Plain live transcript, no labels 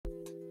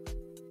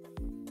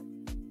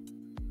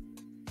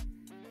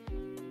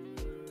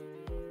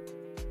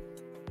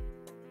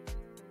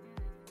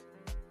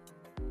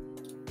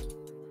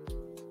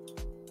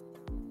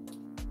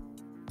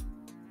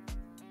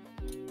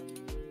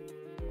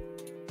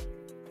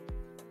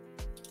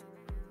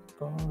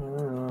Right.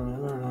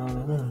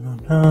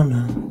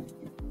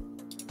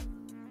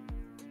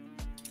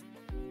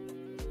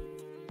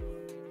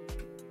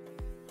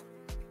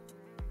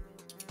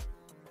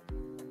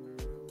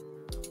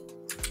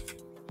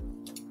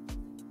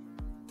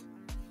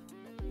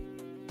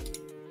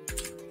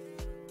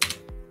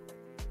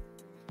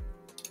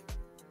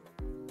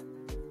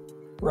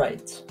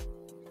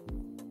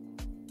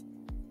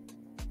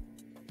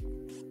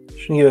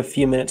 Just gonna give a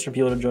few minutes for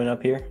people to join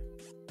up here.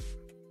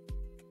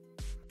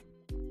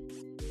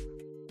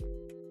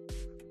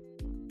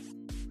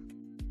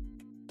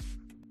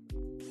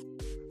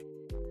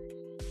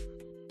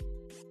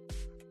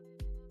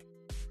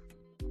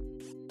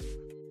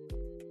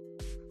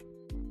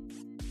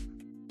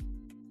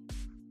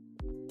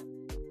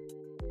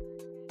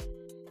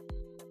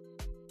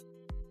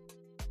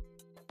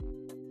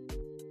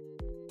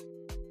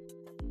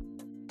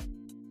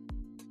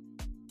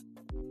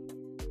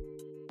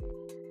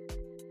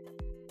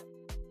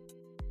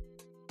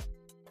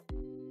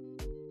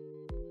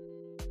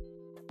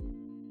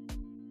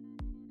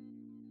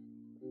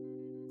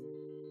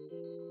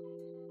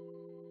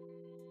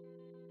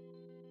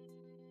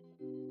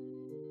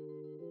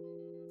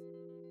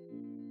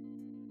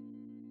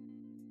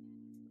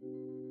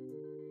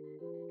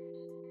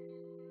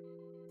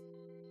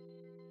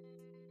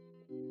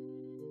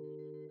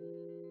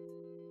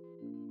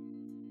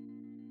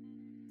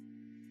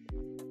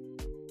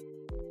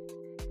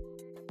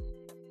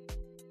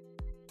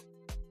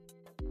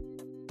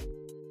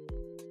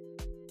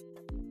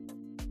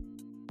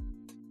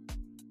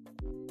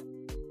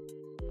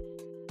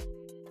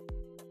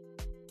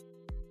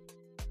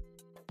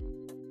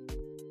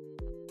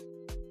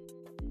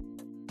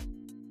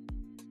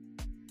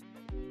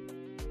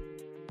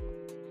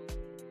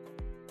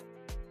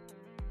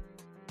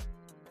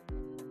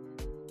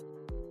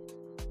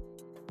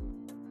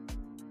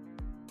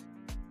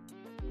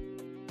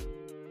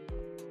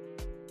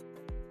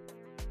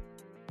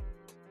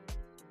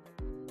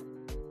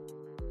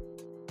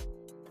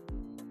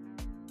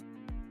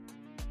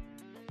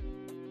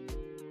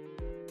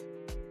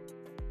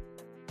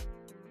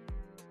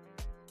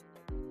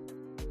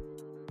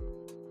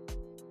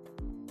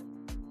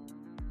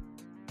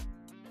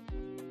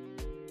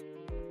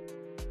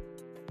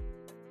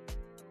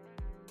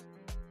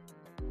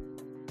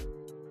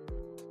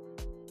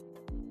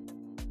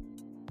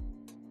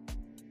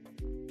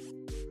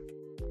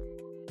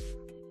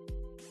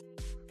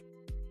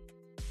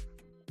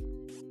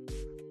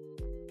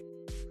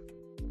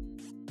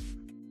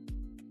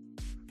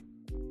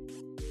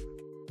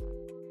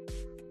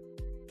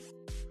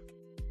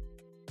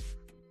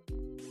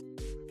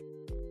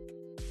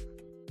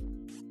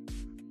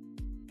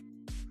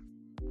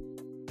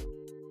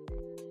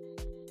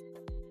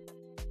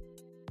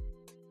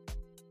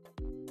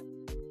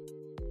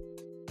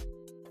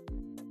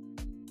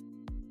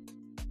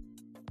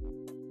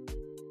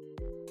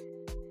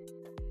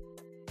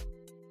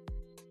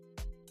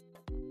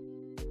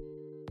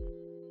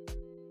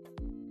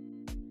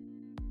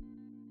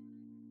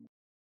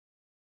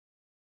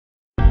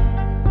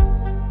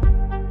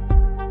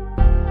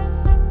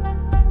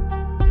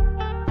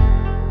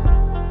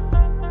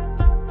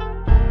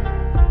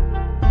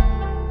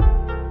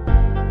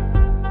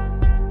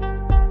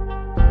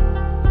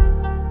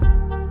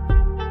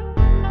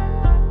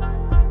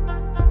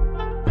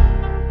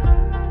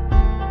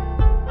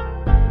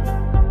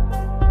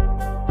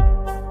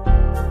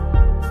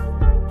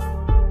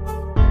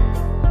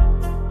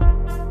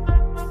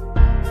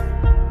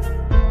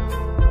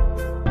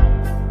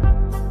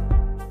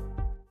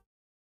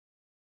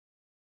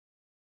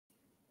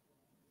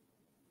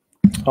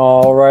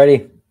 All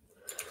righty.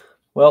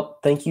 Well,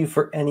 thank you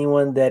for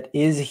anyone that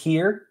is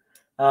here.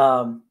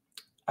 I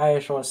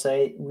just want to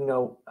say,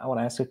 I want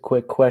to ask a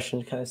quick question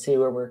to kind of see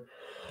where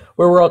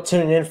we're all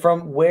tuning in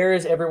from. Where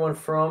is everyone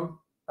from?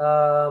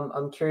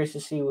 I'm curious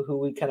to see who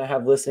we kind of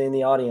have listening in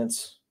the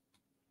audience.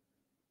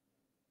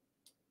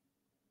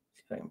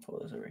 See if I can pull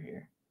this over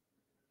here.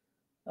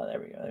 Oh, there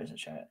we go. There's a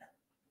chat.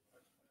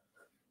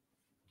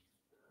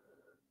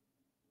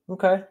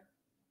 Okay.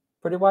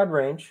 Pretty wide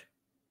range.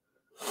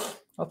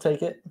 I'll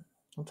take it.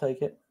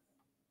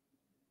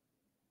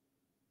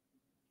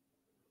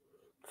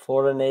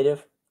 Florida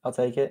native. I'll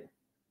take it.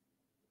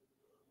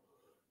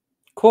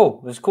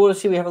 Cool. It's cool to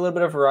see we have a little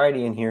bit of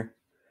variety in here.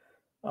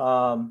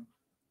 I'm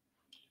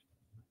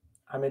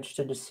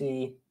interested to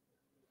see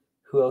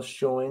who else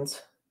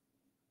joins.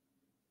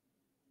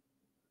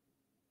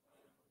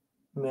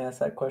 Let me ask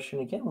that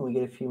question again when we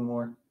get a few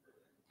more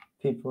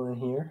people in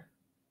here.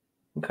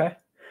 Okay.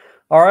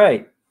 All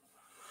right.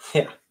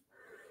 Yeah.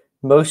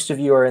 Most of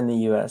you are in the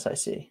U.S., I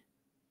see.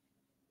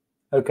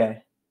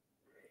 Okay.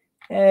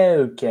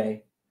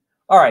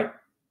 All right.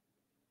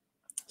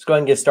 Let's go ahead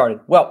and get started.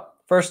 Well,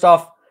 first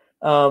off,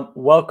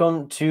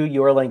 welcome to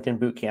your LinkedIn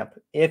Bootcamp.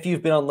 If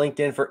you've been on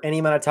LinkedIn for any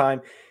amount of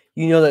time,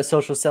 you know that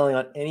social selling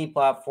on any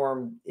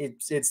platform,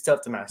 it's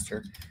tough to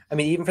master. I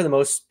mean, even for the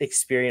most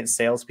experienced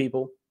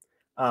salespeople,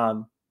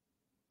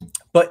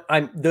 But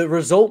the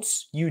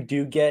results you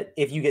do get,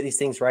 if you get these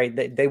things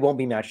right, they won't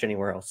be matched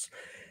anywhere else.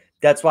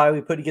 That's why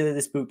we put together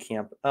this boot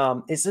camp.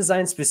 It's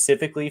designed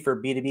specifically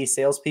for B2B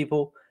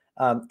salespeople.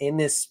 In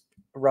this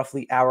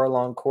roughly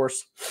hour-long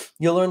course,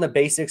 you'll learn the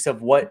basics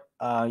of what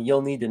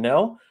you'll need to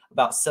know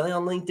about selling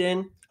on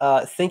LinkedIn.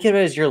 Think of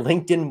it as your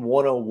LinkedIn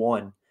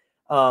 101,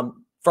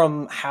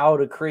 from how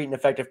to create an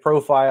effective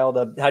profile,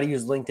 to how to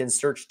use LinkedIn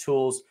search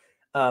tools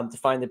to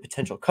find the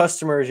potential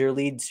customers, your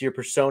leads, your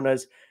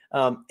personas.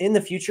 In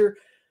the future,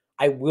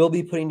 I will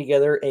be putting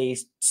together a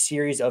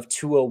series of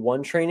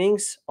 201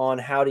 trainings on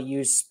how to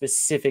use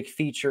specific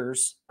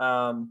features.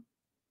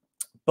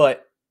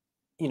 But,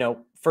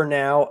 for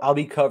now, I'll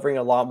be covering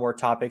a lot more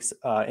topics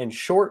in a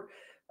shorter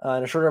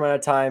amount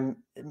of time,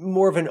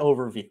 more of an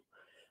overview.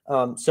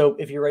 So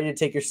if you're ready to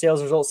take your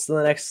sales results to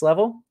the next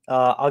level,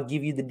 I'll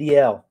give you the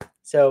DL.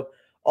 So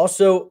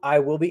also, I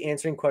will be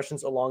answering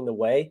questions along the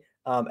way.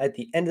 At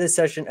the end of the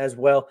session as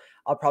well,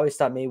 I'll probably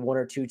stop maybe one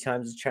or two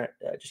times to try,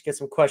 just get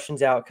some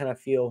questions out, kind of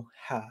feel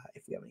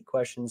if we have any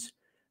questions,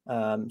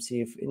 see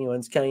if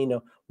anyone's kind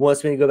of,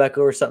 wants me to go back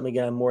over something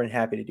again. I'm more than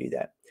happy to do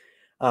that.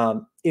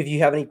 If you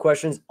have any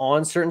questions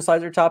on certain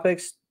slides or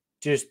topics,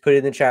 just put it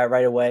in the chat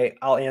right away.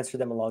 I'll answer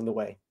them along the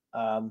way.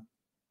 I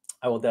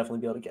will definitely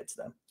be able to get to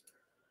them.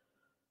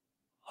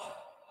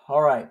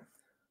 All right.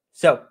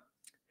 So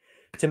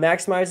to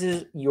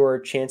maximize your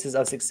chances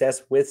of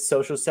success with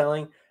social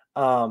selling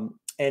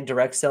and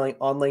direct selling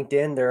on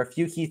LinkedIn, there are a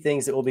few key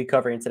things that we'll be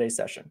covering in today's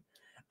session.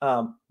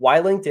 Why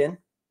LinkedIn?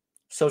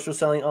 Social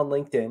selling on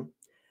LinkedIn.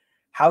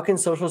 How can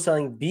social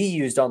selling be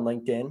used on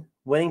LinkedIn?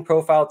 Winning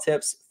profile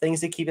tips,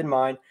 things to keep in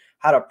mind,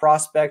 how to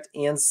prospect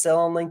and sell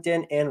on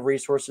LinkedIn, and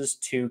resources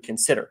to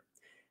consider.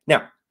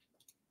 Now,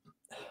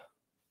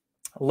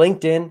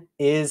 LinkedIn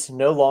is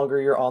no longer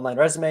your online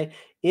resume.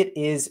 It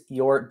is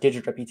your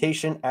digital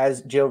reputation,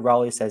 as Jill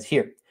Raleigh says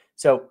here.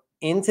 So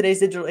in today's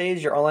digital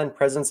age, your online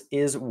presence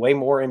is way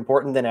more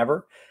important than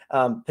ever.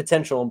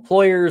 Potential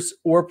employers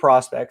or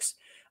prospects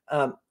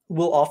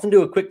will often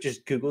do a quick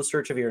just Google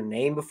search of your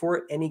name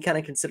before any kind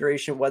of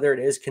consideration, whether it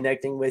is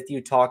connecting with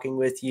you, talking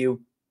with you,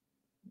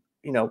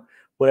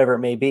 whatever it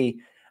may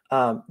be.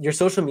 Your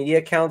social media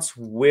accounts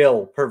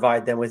will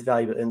provide them with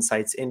valuable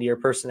insights into your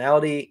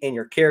personality and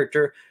your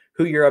character,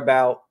 who you're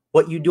about,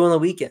 what you do on the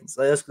weekends.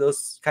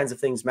 Those kinds of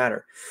things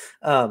matter.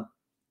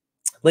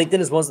 LinkedIn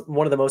is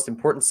one of the most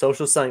important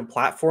social selling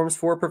platforms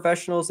for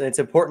professionals, and it's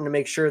important to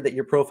make sure that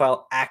your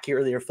profile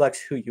accurately reflects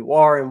who you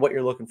are and what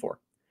you're looking for.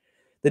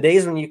 The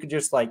days when you could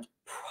just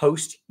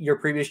post your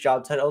previous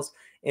job titles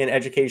in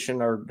education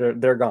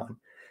they're gone.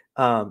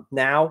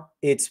 Now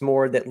it's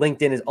more that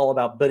LinkedIn is all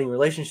about building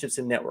relationships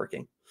and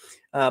networking.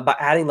 By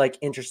adding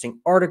interesting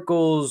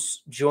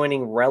articles,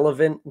 joining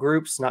relevant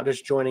groups, not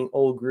just joining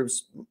old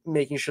groups,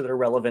 making sure they're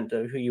relevant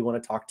to who you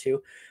want to talk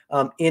to,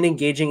 and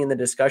engaging in the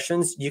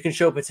discussions, you can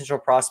show potential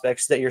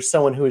prospects that you're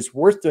someone who is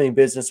worth doing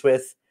business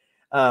with.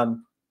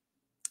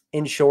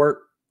 In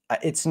short,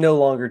 it's no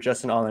longer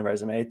just an online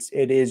resume.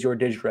 It is your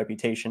digital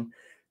reputation,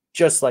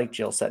 just like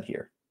Jill said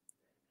here.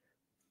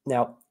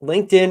 Now,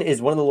 LinkedIn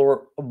is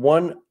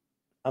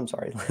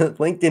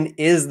LinkedIn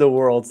is the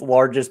world's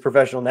largest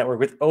professional network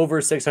with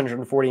over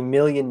 640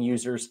 million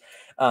users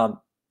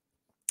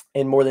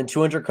in more than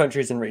 200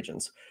 countries and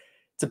regions.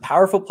 It's a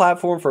powerful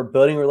platform for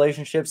building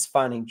relationships,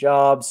 finding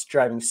jobs,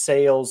 driving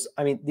sales.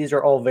 I mean, these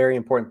are all very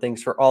important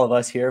things for all of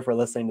us here for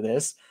listening to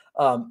this.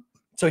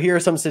 So here are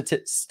some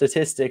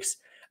statistics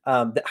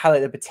that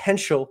highlight the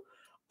potential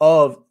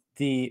of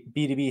the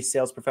B2B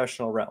sales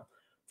professional realm.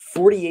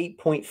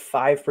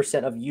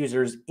 48.5% of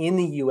users in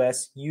the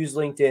US use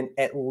LinkedIn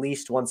at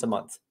least once a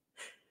month.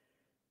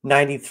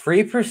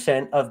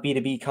 93% of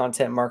B2B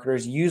content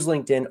marketers use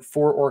LinkedIn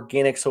for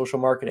organic social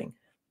marketing.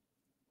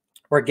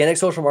 Organic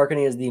social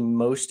marketing is the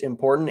most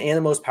important and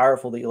the most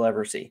powerful that you'll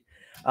ever see.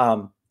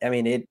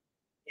 It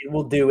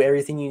will do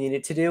everything you need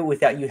it to do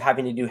without you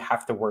having to do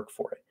half the work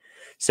for it.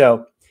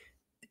 So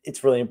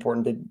it's really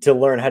important to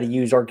learn how to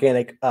use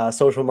organic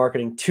social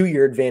marketing to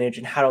your advantage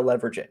and how to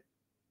leverage it.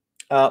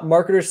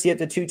 Marketers see up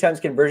to 2 times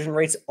conversion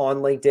rates on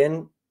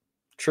LinkedIn.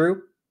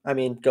 True.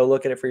 Go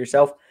look at it for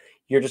yourself.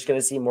 You're just going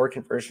to see more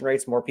conversion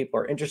rates. More people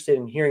are interested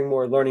in hearing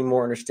more, learning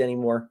more,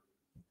 understanding more.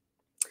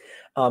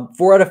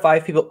 4 out of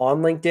 5 people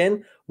on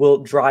LinkedIn will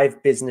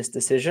drive business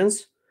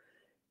decisions.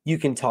 You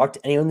can talk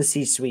to anyone in the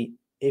C-suite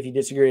if you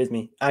disagree with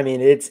me.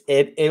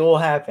 It will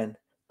happen.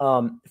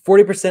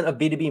 40% of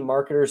B2B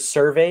marketers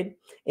surveyed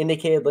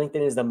indicated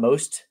LinkedIn is the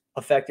most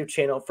effective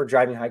channel for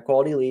driving high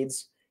quality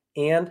leads.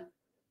 And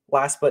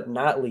last but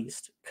not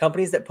least,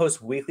 companies that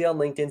post weekly on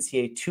LinkedIn see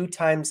a 2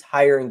 times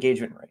higher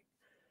engagement rate.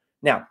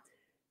 Now,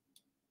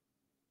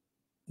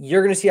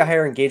 you're going to see a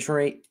higher engagement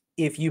rate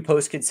if you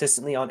post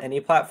consistently on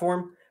any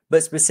platform,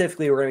 but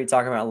specifically, we're going to be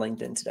talking about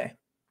LinkedIn today.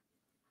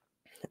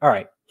 All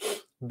right,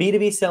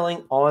 B2B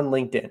selling on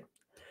LinkedIn.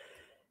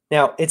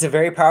 Now, it's a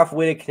very powerful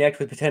way to connect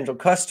with potential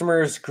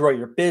customers, grow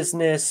your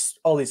business,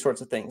 all these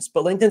sorts of things.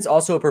 But LinkedIn's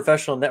also a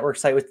professional network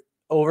site with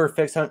over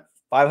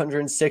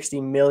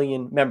 560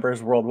 million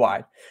members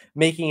worldwide,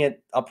 making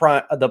it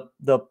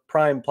the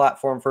prime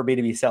platform for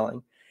B2B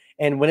selling.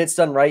 And when it's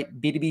done right,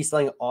 B2B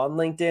selling on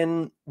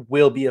LinkedIn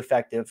will be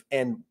effective,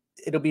 and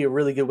it'll be a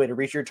really good way to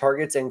reach your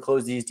targets and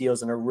close these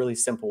deals in a really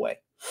simple way.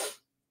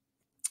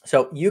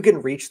 So you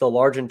can reach the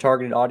large and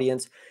targeted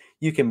audience,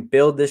 you can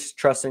build this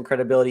trust and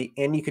credibility,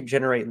 and you can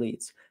generate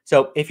leads.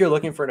 So if you're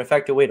looking for an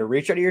effective way to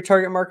reach out to your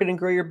target market and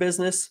grow your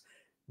business,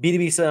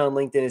 B2B selling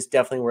on LinkedIn is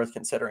definitely worth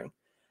considering.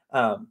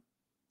 Now,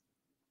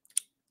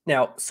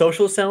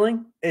 social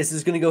selling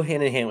is going to go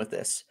hand in hand with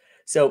this.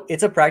 So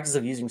it's a practice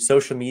of using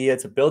social media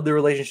to build the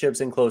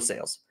relationships and close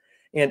sales.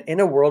 And in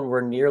a world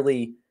where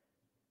nearly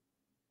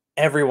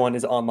everyone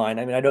is online,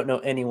 I mean, I don't know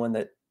anyone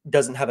that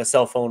doesn't have a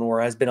cell phone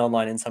or has been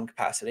online in some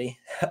capacity.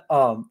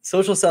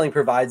 Social selling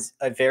provides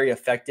a very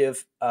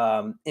effective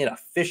and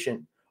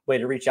efficient way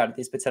to reach out to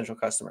these potential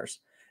customers.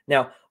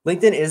 Now,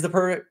 LinkedIn is the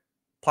perfect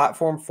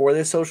platform for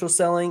this social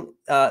selling,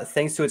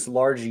 thanks to its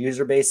large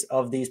user base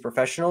of these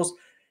professionals.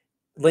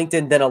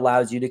 LinkedIn then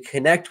allows you to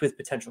connect with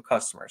potential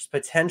customers,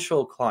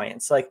 potential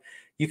clients. Like,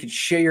 you can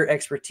share your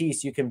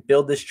expertise. You can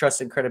build this trust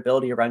and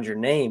credibility around your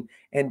name.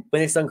 And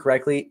when it's done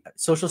correctly,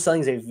 social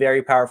selling is a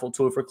very powerful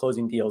tool for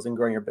closing deals and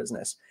growing your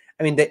business.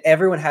 I mean,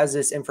 everyone has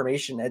this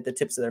information at the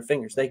tips of their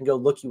fingers. They can go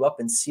look you up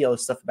and see all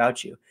this stuff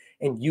about you,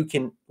 and you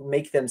can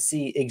make them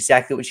see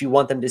exactly what you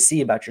want them to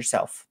see about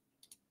yourself.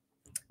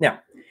 Now,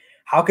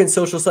 how can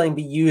social selling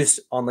be used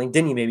on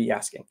LinkedIn, you may be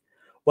asking?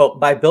 Well,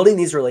 by building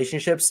these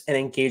relationships and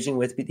engaging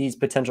with these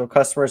potential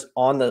customers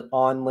on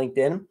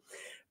LinkedIn,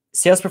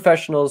 sales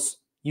professionals,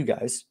 you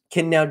guys,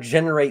 can now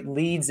generate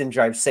leads and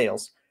drive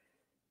sales.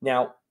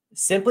 Now,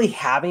 simply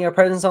having a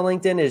presence on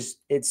LinkedIn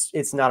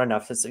it's not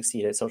enough to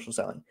succeed at social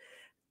selling.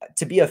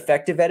 To be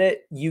effective at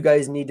it, you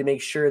guys need to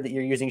make sure that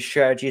you're using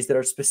strategies that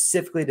are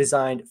specifically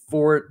designed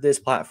for this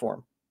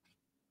platform.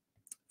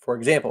 For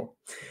example,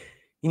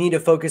 you need to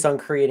focus on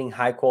creating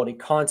high quality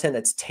content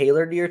that's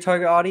tailored to your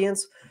target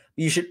audience.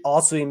 You should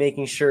also be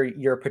making sure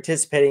you're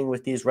participating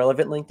with these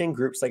relevant LinkedIn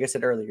groups. Like I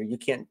said earlier, you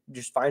can't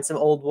just find some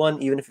old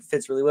one, even if it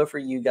fits really well for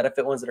you. You got to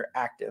fit ones that are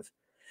active.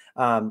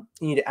 You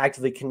need to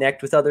actively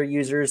connect with other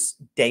users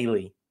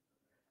daily.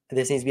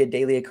 This needs to be a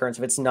daily occurrence.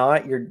 If it's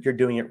not, you're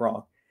doing it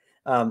wrong.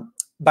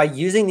 By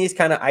using these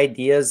kind of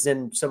ideas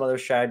and some other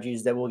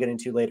strategies that we'll get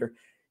into later,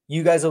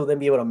 you guys will then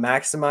be able to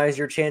maximize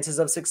your chances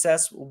of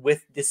success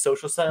with this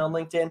social selling on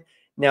LinkedIn.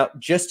 Now,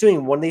 just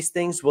doing one of these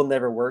things will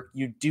never work.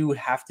 You do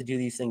have to do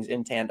these things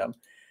in tandem.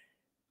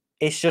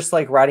 It's just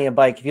like riding a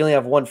bike. If you only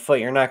have one foot,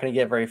 you're not going to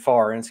get very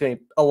far, and it's going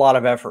to be a lot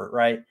of effort,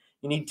 right?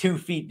 You need 2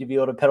 feet to be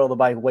able to pedal the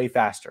bike way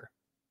faster.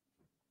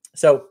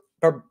 So,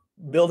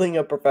 building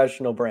a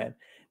professional brand.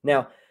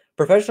 Now,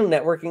 professional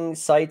networking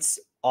sites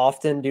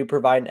often do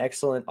provide an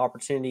excellent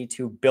opportunity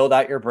to build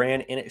out your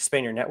brand and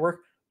expand your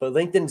network, but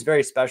LinkedIn is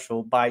very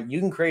special by you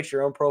can create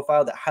your own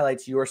profile that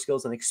highlights your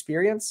skills and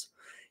experience.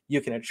 You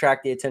can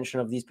attract the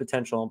attention of these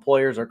potential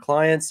employers or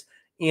clients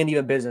and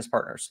even business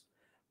partners.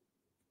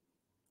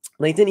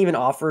 LinkedIn even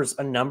offers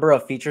a number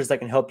of features that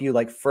can help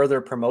you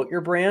further promote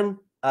your brand.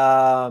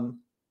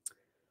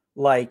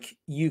 Like,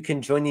 you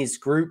can join these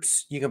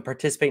groups, you can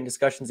participate in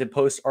discussions and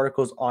post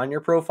articles on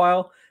your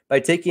profile. By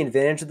taking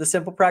advantage of the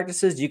simple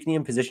practices, you can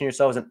even position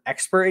yourself as an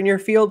expert in your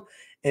field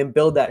and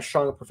build that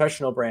strong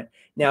professional brand.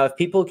 Now, if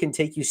people can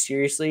take you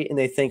seriously and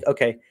they think,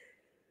 okay,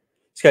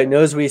 this guy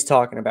knows what he's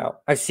talking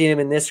about. I've seen him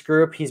in this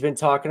group. He's been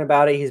talking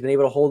about it. He's been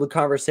able to hold a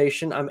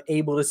conversation. I'm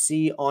able to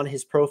see on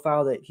his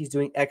profile that he's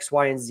doing X,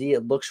 Y, and Z.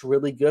 It looks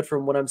really good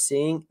from what I'm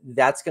seeing.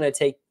 That's going to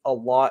take a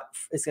lot.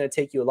 It's going to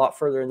take you a lot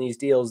further in these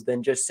deals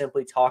than just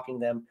simply talking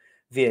them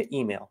via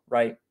email,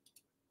 right?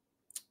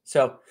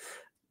 So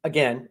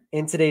again,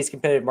 in today's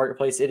competitive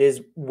marketplace, it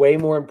is way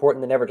more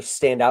important than ever to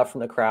stand out from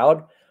the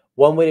crowd.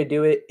 One way to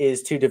do it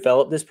is to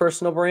develop this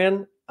personal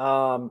brand.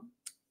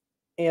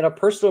 And a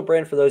personal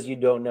brand, for those you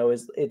don't know,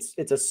 is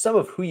it's a sum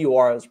of who you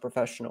are as a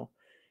professional,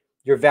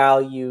 your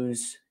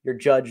values, your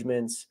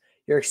judgments,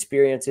 your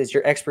experiences,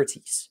 your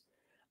expertise.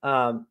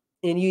 And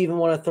you even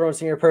want to throw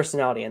some of your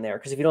personality in there,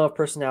 because if you don't have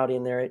personality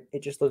in there, it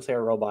just looks like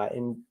a robot,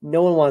 and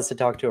no one wants to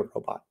talk to a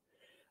robot.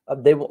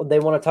 They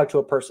want to talk to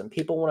a person.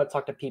 People want to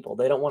talk to people.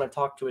 They don't want to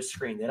talk to a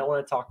screen. They don't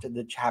want to talk to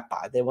the chat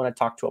bot. They want to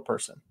talk to a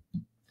person.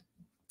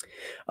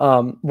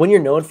 When you're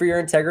known for your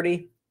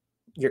integrity,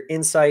 your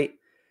insight,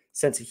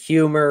 sense of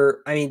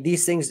humor, I mean,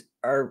 these things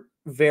are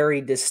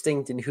very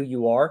distinct in who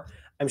you are.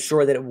 I'm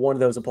sure that one of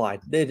those applied.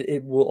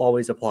 It will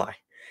always apply.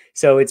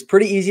 So it's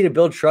pretty easy to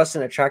build trust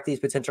and attract these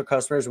potential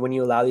customers when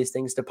you allow these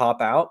things to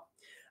pop out.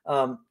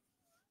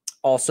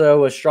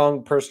 Also, a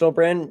strong personal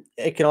brand,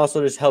 it can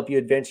also just help you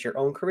advance your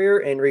own career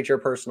and reach your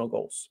personal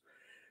goals.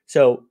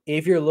 So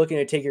if you're looking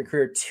to take your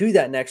career to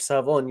that next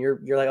level and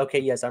you're like, okay,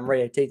 yes, I'm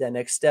ready to take that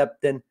next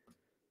step, then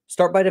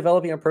start by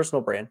developing a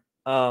personal brand.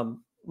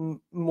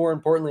 More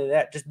importantly than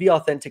that, just be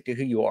authentic to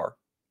who you are.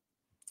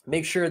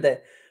 Make sure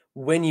that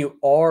when you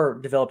are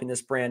developing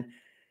this brand,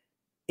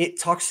 it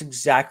talks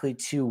exactly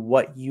to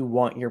what you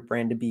want your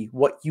brand to be,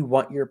 what you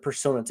want your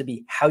persona to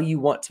be, how you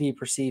want to be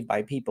perceived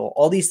by people.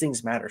 All these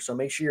things matter. So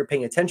make sure you're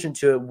paying attention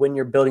to it when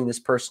you're building this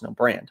personal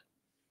brand.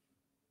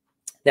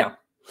 Now,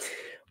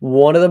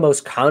 one of the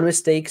most common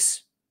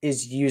mistakes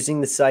is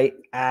using the site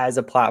as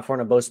a platform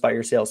to boast about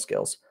your sales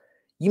skills.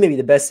 You may be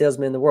the best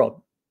salesman in the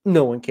world.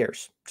 No one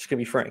cares. Just gonna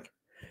be frank.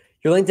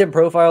 Your LinkedIn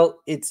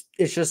profile, it's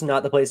just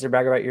not the place to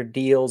brag about your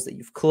deals that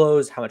you've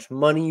closed, how much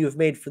money you've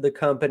made for the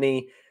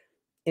company.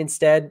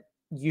 Instead,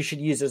 you should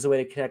use it as a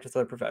way to connect with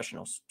other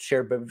professionals,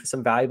 share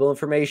some valuable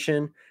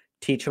information,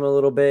 teach them a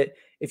little bit.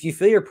 If you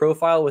fill your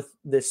profile with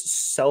this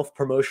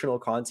self-promotional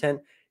content,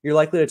 you're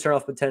likely to turn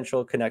off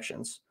potential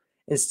connections.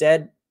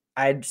 Instead,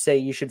 I'd say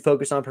you should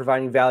focus on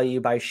providing value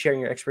by sharing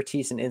your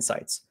expertise and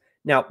insights.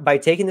 Now, by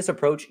taking this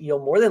approach, you'll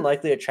more than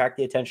likely attract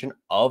the attention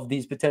of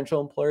these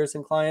potential employers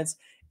and clients,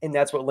 and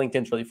that's what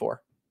LinkedIn's really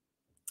for.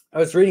 I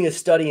was reading a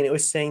study, and it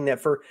was saying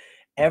that for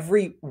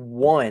every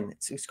one,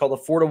 it's called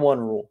the 4-to-1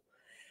 rule.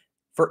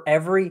 For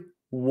every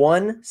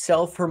one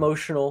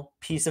self-promotional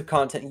piece of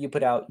content you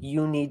put out,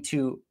 you need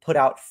to put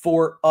out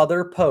 4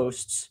 other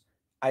posts.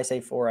 I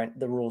say 4,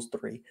 the rule's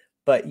 3,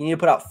 but you need to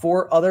put out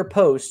 4 other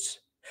posts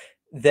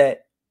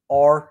that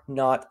are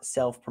not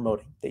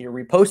self-promoting, that you're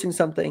reposting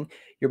something,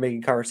 you're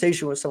making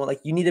conversation with someone.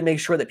 Like, you need to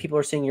make sure that people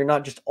are seeing you're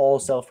not just all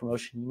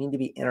self-promotion. You need to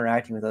be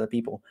interacting with other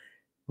people.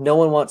 No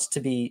one wants to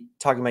be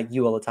talking about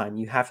you all the time.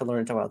 You have to learn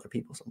to talk about other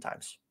people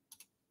sometimes.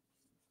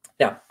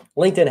 Now,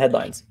 LinkedIn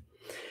headlines.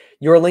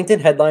 Your LinkedIn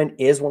headline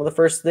is one of the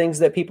first things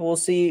that people will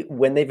see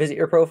when they visit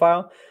your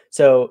profile.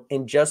 So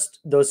in just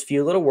those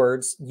few little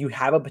words, you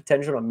have a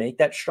potential to make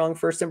that strong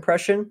first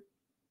impression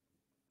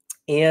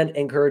and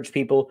encourage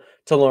people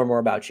to learn more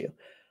about you.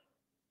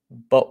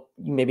 But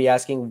you may be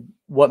asking,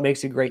 what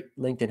makes a great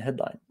LinkedIn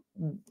headline?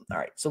 All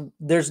right, so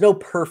there's no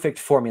perfect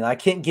formula. I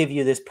can't give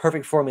you this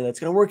perfect formula that's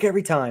going to work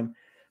every time,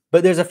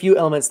 but there's a few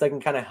elements that can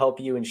kind of help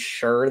you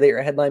ensure that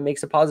your headline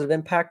makes a positive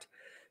impact.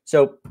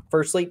 So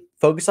firstly,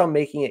 focus on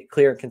making it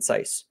clear and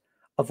concise.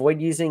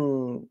 Avoid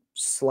using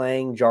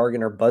slang,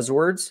 jargon, or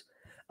buzzwords.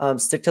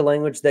 Stick to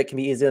language that can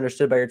be easily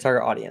understood by your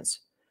target audience.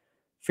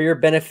 For your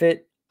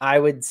benefit, I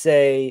would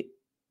say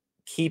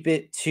keep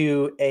it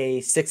to a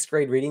 6th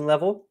grade reading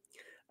level.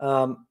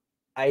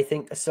 I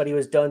think a study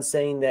was done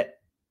saying that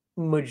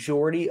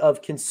majority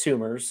of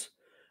consumers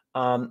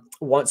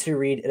want to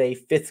read at a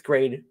 5th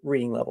grade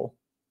reading level.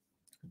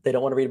 They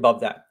don't want to read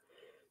above that.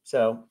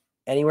 So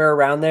anywhere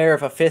around there,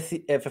 if a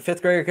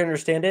fifth grader can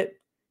understand it,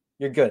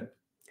 you're good.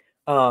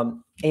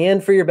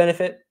 And for your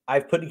benefit,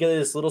 I've put together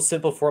this little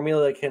simple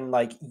formula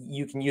that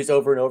you can use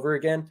over and over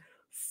again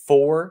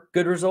for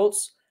good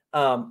results.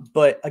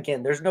 But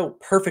again, there's no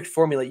perfect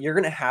formula. You're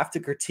going to have to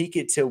critique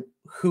it to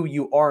who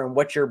you are and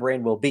what your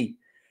brand will be.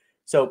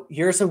 So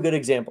here are some good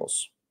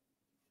examples.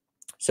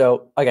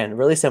 So again,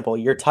 really simple.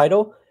 Your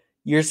title,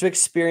 years of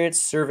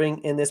experience serving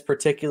in this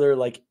particular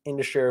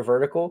industry or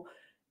vertical,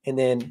 and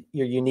then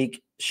your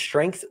unique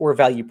strength or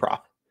value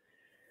prop.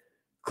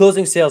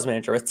 Closing sales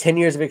manager with 10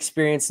 years of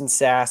experience in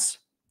SaaS,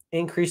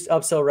 increased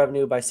upsell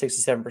revenue by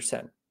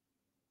 67%.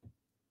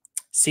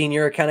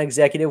 Senior account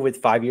executive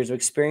with 5 years of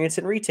experience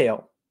in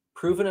retail,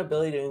 proven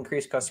ability to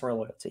increase customer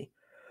loyalty.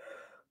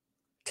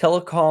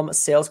 Telecom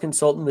sales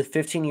consultant with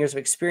 15 years of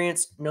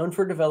experience, known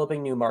for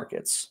developing new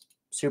markets.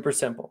 Super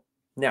simple.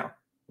 Now,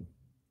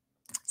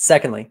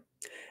 secondly,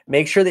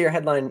 make sure that your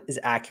headline is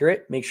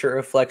accurate. Make sure it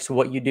reflects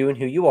what you do and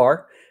who you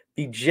are.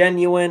 Be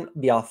genuine,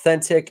 be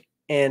authentic,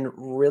 and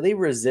really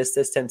resist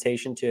this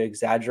temptation to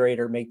exaggerate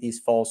or make these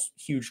false,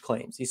 huge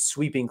claims, these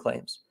sweeping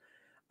claims.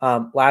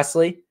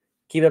 Lastly,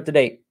 keep it up to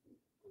date.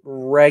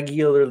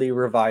 Regularly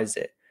revise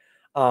it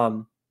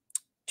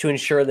to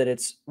ensure that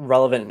it's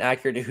relevant and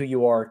accurate to who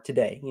you are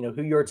today. You know,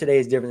 who you are today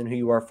is different than who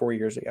you are 4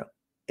 years ago.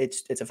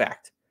 It's a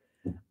fact.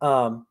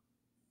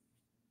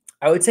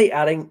 I would say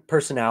adding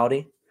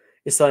personality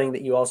is something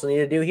that you also need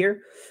to do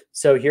here.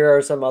 So here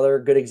are some other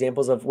good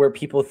examples of where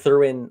people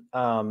threw in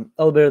a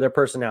little bit of their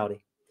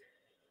personality.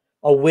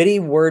 A witty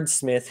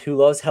wordsmith who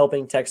loves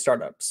helping tech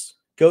startups,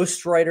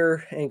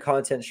 ghostwriter and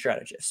content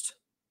strategist,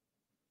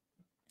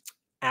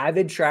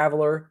 avid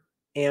traveler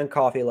and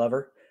coffee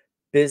lover,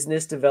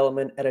 business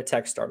development at a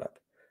tech startup,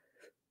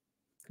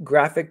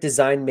 graphic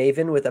design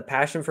maven with a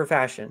passion for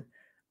fashion.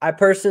 I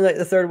personally like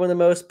the third one the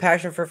most.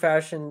 Passion for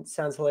fashion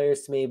sounds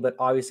hilarious to me, but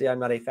obviously I'm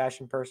not a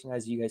fashion person,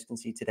 as you guys can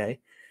see today.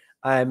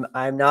 I'm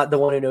not the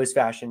one who knows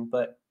fashion,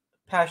 but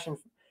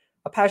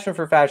a passion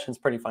for fashion is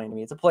pretty funny to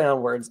me. It's a play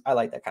on words. I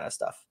like that kind of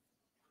stuff.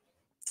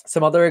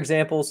 Some other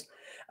examples,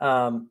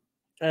 and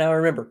now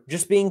remember,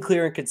 just being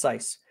clear and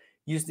concise.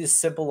 Use this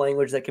simple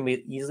language that can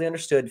be easily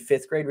understood,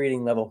 5th grade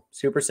reading level,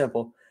 super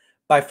simple.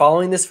 By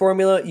following this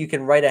formula, you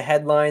can write a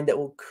headline that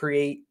will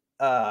create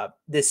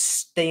this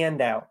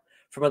standout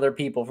from other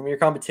people, from your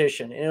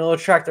competition, and it'll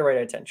attract the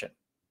right attention.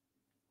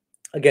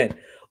 Again,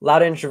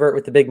 loud introvert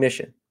with the big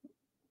mission.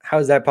 How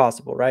is that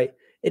possible, right?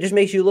 It just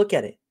makes you look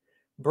at it.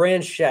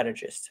 Brand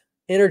strategist,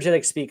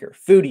 energetic speaker,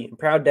 foodie, and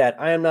proud dad.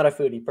 I am not a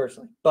foodie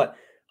personally, but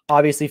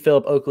obviously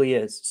Philip Oakley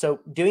is. So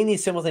doing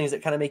these simple things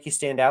that kind of make you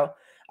stand out,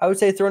 I would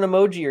say throw an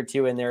emoji or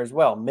two in there as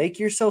well. Make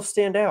yourself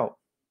stand out.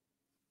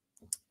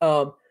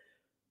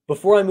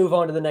 Before I move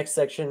on to the next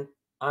section,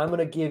 I'm going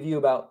to give you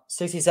about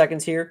 60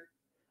 seconds here.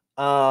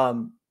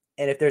 And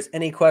if there's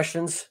any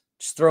questions,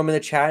 just throw them in the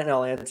chat and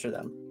I'll answer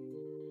them.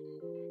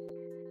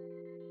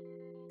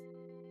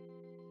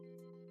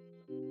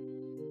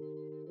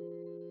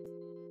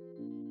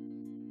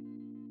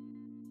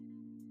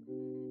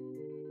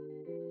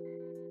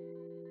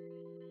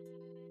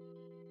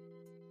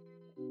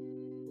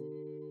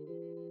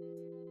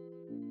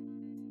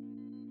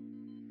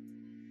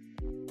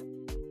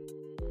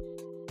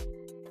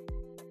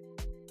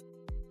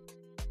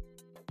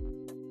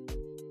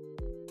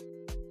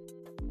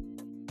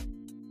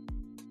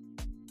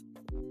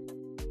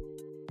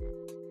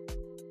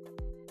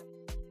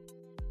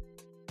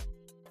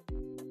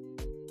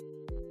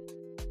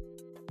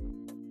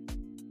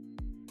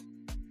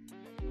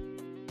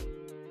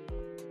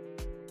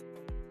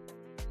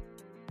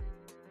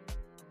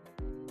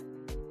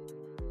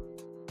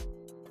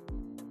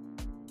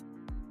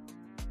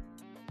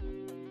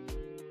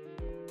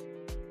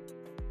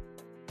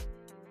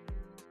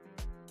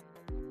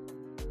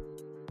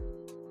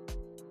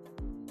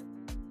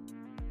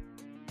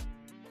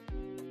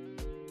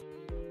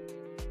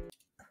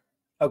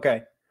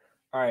 Okay.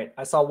 All right.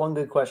 I saw one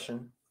good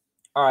question.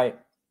 All right.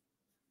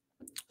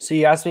 So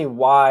you asked me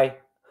why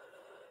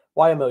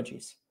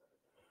emojis?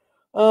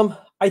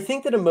 I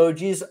think that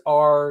emojis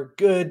are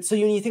good. So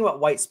when you think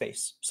about white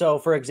space, so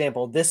for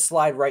example, this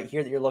slide right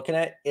here that you're looking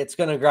at, it's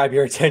going to grab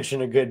your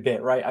attention a good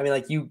bit, right? I mean,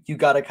 like you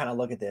got to kind of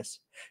look at this.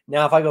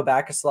 Now, if I go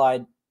back a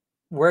slide,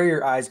 where are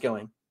your eyes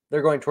going?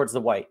 They're going towards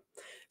the white.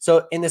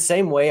 So in the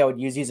same way, I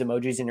would use these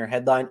emojis in your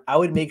headline. I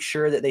would make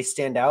sure that they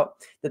stand out,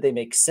 that they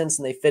make sense,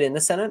 and they fit in the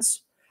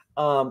sentence.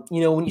 When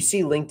you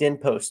see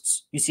LinkedIn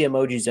posts, you see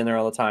emojis in there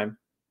all the time.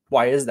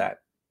 Why is that?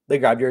 They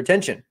grab your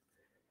attention.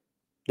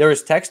 There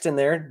was text in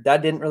there.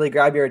 That didn't really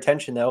grab your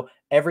attention, though.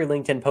 Every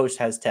LinkedIn post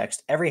has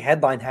text. Every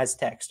headline has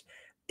text.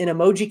 An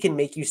emoji can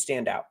make you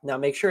stand out. Now,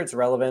 make sure it's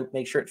relevant.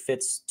 Make sure it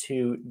fits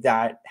to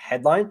that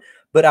headline.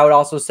 But I would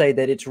also say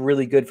that it's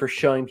really good for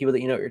showing people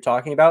that you know what you're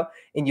talking about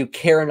and you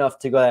care enough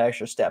to go that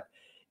extra step.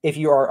 If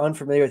you are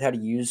unfamiliar with how to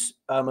use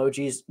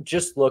emojis,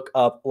 just look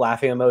up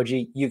laughing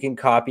emoji. You can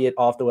copy it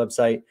off the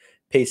website,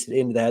 paste it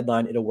into the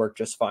headline. It'll work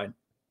just fine.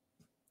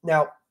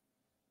 Now,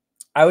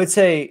 I would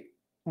say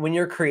when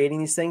you're creating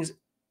these things,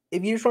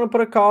 if you just want to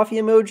put a coffee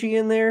emoji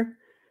in there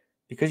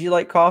because you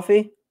like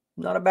coffee,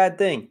 not a bad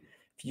thing.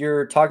 If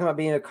you're talking about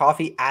being a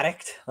coffee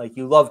addict, like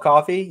you love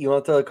coffee, you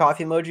want to throw a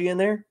coffee emoji in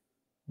there,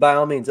 by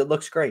all means, it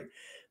looks great.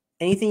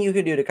 Anything you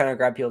can do to kind of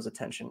grab people's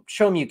attention,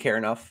 show them you care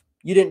enough.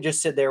 You didn't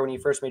just sit there when you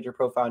first made your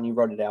profile and you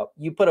wrote it out.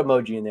 You put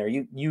emoji in there.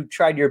 You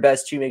tried your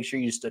best to make sure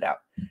you stood out.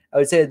 I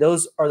would say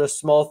those are the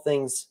small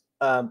things.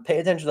 Pay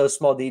attention to those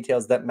small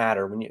details that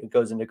matter when it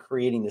goes into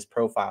creating this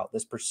profile,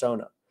 this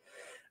persona.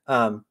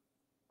 All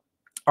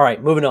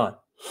right, moving on.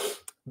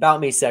 About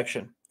me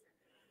section.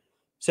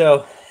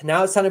 So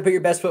now it's time to put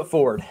your best foot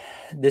forward.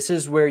 This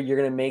is where you're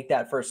going to make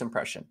that first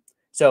impression.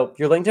 So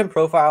your LinkedIn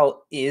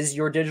profile is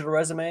your digital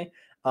resume.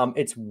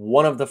 It's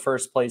one of the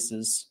first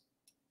places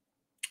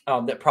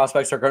that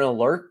prospects are going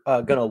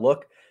to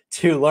look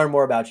to learn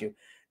more about you.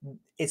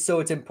 It's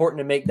important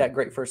to make that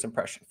great first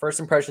impression. First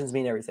impressions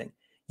mean everything.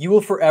 You will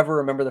forever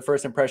remember the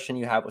first impression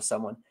you have with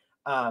someone.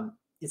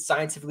 It's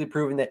scientifically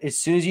proven that as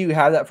soon as you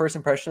have that first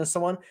impression of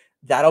someone,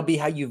 that'll be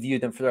how you view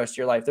them for the rest of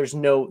your life. There's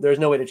no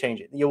way to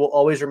change it. You will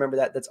always remember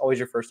that. That's always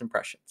your first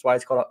impression. That's why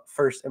it's called a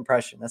first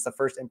impression. That's the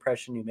first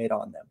impression you made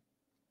on them.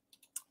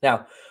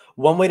 Now,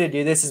 one way to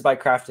do this is by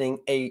crafting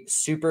a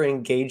super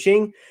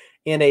engaging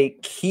and a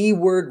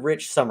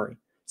keyword-rich summary.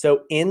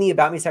 So in the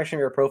About Me section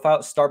of your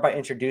profile, start by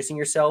introducing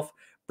yourself,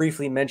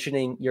 briefly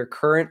mentioning your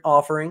current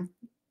offering,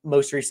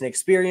 most recent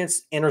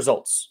experience, and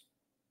results.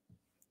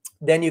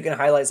 Then you can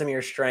highlight some of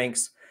your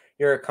strengths,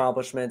 your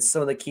accomplishments,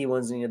 some of the key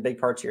ones in the big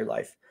parts of your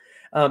life.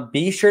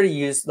 Be sure to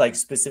use like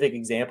specific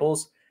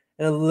examples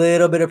and a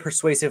little bit of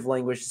persuasive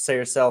language to sell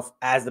yourself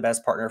as the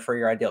best partner for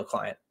your ideal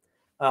client.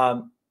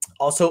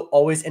 Also,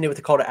 always end it with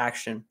a call to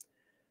action.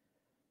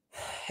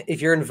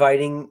 If you're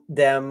inviting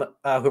them,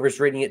 whoever's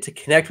reading it, to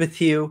connect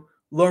with you,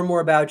 learn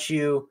more about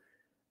you,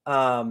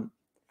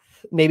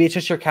 maybe it's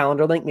just your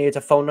calendar link, maybe it's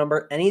a phone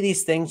number. Any of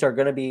these things are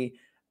going to be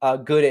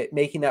good at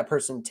making that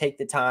person take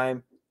the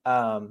time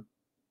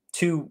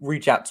to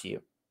reach out to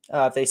you.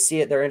 If they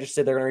see it, they're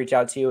interested, they're going to reach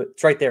out to you.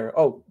 It's right there.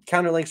 Oh,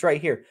 calendar link's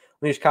right here.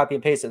 Let me just copy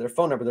and paste it. Their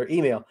phone number, their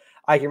email.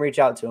 I can reach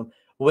out to them.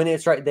 When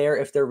it's right there,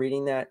 if they're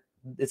reading that,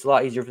 it's a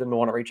lot easier for them to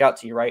want to reach out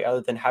to you, right?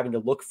 Other than having to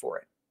look for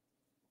it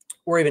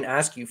or even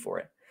ask you for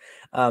it.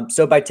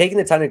 So by taking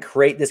the time to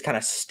create this kind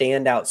of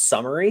standout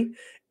summary,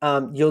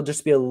 you'll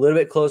just be a little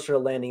bit closer to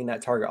landing in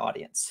that target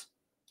audience.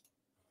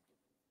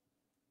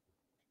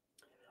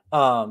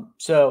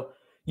 So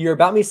your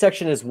About Me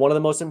section is one of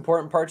the most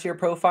important parts of your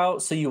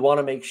profile. So you want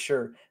to make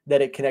sure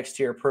that it connects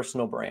to your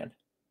personal brand.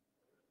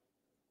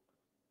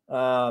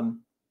 So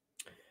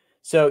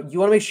you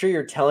want to make sure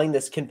you're telling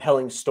this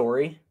compelling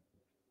story.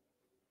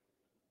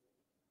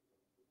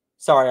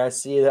 Sorry, I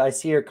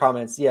see your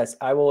comments. Yes,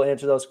 I will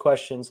answer those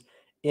questions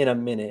in a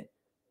minute.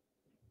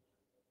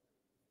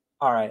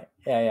 All right.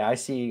 Yeah, I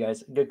see you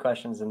guys. Good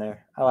questions in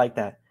there. I like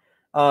that.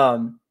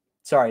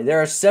 Sorry,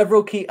 there are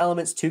several key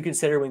elements to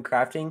consider when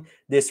crafting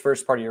this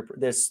first part of your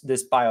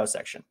this bio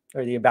section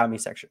or the about me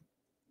section.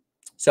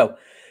 So,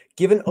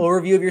 give an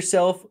overview of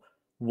yourself,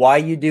 why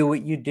you do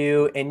what you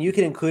do, and you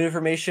can include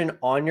information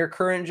on your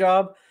current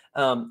job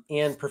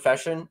and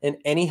profession and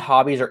any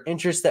hobbies or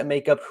interests that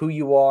make up who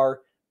you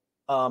are.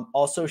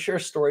 Also, share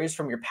stories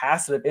from your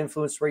past that have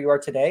influenced where you are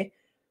today.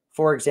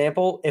 For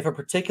example, if a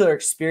particular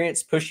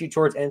experience pushed you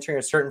towards entering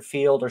a certain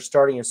field or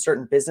starting a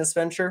certain business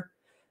venture,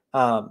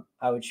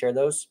 I would share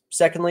those.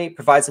 Secondly,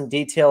 provide some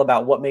detail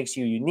about what makes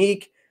you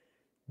unique.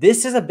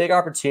 This is a big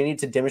opportunity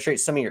to demonstrate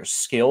some of your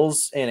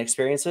skills and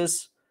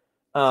experiences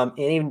and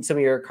even some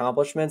of your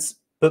accomplishments,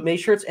 but make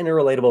sure it's in a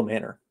relatable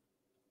manner.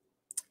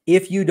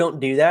 If you don't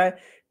do that,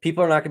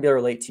 people are not going to be able to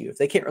relate to you. If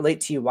they can't relate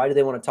to you, why do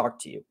they want to talk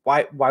to you?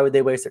 Why would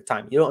they waste their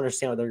time? You don't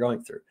understand what they're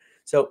going through.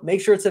 So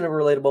make sure it's in a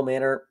relatable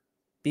manner.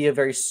 Be a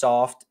very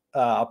soft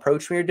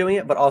approach when you're doing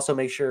it, but also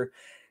make sure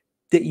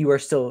that you are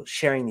still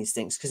sharing these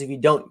things. Because if you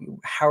don't,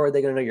 how are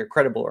they going to know you're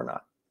credible or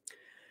not?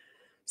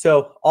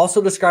 So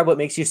also describe what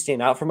makes you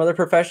stand out from other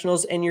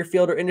professionals in your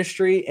field or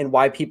industry and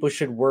why people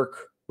should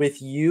work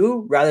with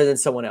you rather than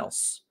someone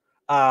else.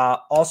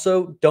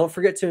 Also, don't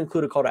forget to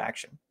include a call to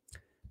action.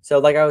 So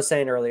like I was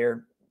saying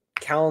earlier,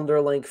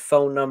 calendar link,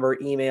 phone number,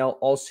 email,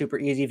 all super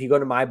easy. If you go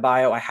to my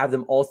bio, I have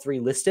them all three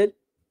listed.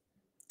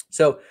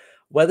 So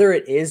whether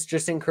it is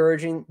just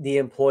encouraging the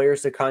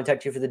employers to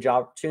contact you for the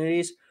job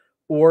opportunities,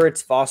 or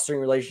it's fostering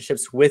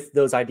relationships with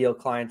those ideal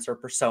clients or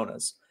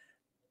personas,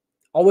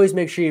 always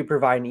make sure you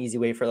provide an easy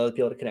way for other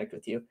people to connect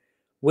with you.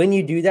 When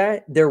you do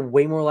that, they're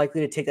way more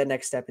likely to take that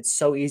next step. It's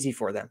so easy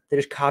for them. They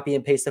just copy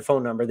and paste the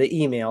phone number,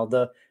 the email,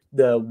 the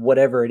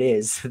whatever it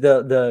is,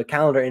 the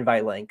calendar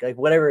invite link, like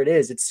whatever it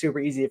is, it's super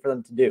easy for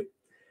them to do.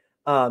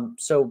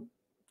 So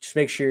just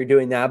make sure you're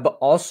doing that. But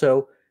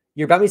also,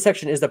 your About Me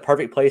section is the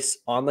perfect place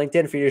on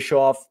LinkedIn for you to show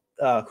off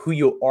who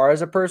you are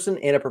as a person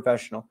and a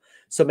professional.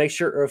 So make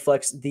sure it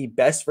reflects the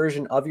best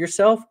version of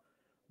yourself.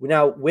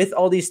 Now, with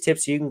all these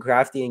tips, you can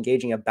craft the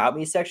engaging About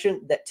Me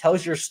section that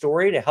tells your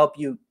story to help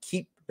you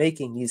keep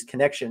making these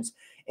connections.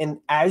 And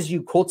as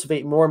you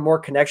cultivate more and more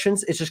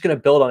connections, it's just going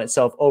to build on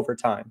itself over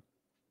time.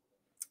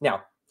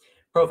 Now,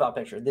 profile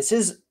picture. This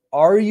is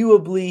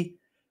arguably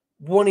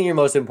one of your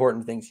most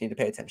important things you need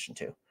to pay attention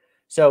to.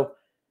 So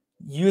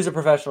use a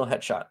professional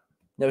headshot.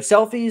 No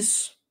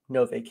selfies,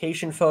 no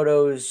vacation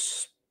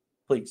photos,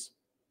 please.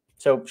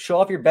 So show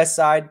off your best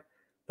side,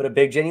 put a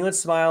big genuine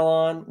smile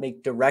on,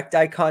 make direct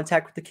eye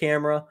contact with the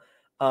camera.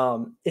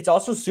 It's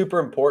also super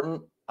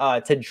important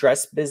to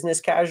dress business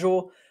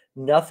casual.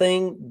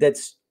 Nothing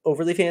that's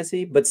overly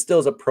fancy, but still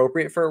is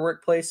appropriate for a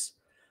workplace.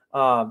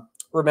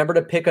 Remember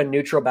to pick a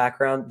neutral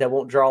background that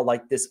won't draw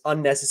like this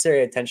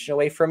unnecessary attention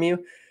away from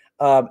you.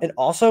 And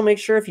also make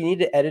sure if you need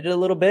to edit it a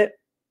little bit,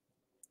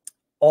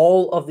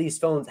 all of these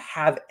phones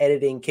have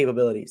editing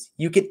capabilities.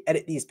 You can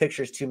edit these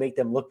pictures to make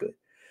them look good.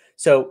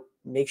 So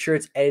make sure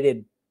it's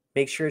edited.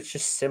 Make sure it's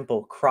just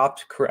simple,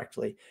 cropped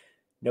correctly.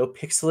 No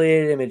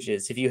pixelated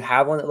images. If you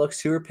have one that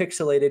looks super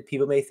pixelated,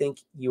 people may think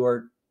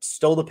you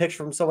stole the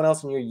picture from someone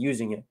else and you're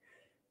using it.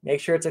 Make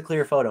sure it's a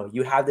clear photo.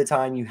 You have the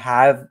time. You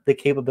have the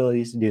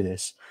capabilities to do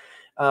this.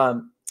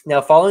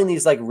 Now, following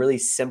these like really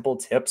simple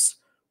tips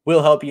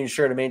will help you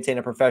ensure to maintain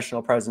a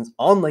professional presence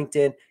on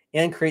LinkedIn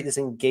and create this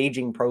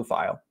engaging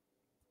profile.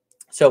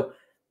 So,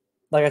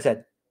 like I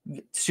said,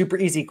 super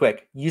easy,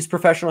 quick. Use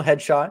professional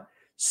headshot,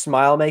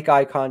 smile, make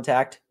eye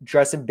contact,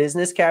 dress in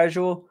business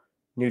casual,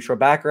 neutral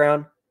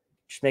background.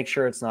 Just make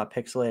sure it's not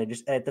pixelated.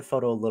 Just edit the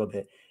photo a little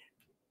bit.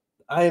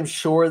 I am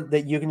sure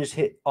that you can just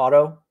hit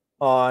auto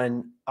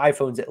on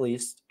iPhones at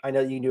least. I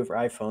know that you can do it for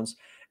iPhones,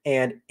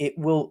 and it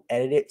will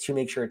edit it to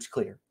make sure it's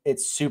clear.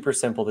 It's super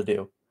simple to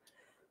do.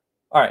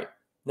 All right.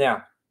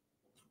 Now,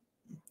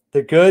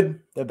 the good,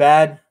 the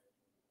bad,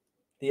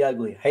 the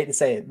ugly. I hate to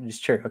say it, but it's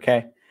true.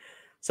 Okay.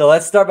 So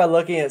let's start by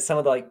looking at some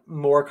of the like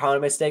more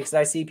common mistakes that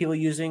I see people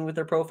using with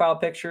their profile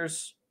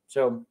pictures.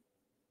 So,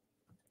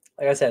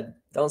 like I said,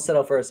 don't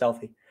settle for a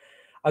selfie.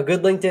 A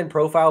good LinkedIn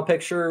profile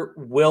picture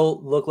will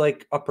look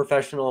like a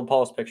professional and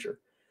polished picture.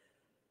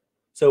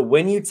 So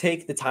when you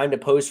take the time to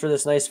pose for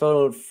this nice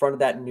photo in front of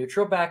that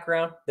neutral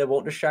background that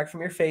won't distract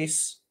from your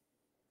face,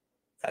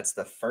 that's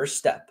the first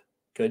step.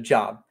 Good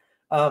job.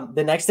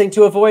 The next thing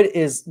to avoid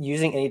is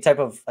using any type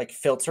of like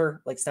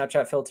filter, like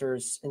Snapchat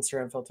filters,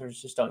 Instagram filters.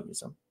 Just don't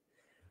use them.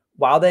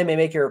 While they may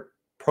make your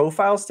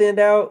profile stand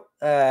out,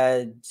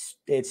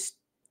 it's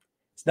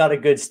not a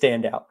good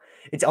standout.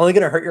 It's only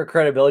going to hurt your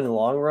credibility in the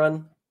long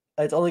run.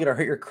 It's only going to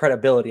hurt your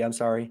credibility, I'm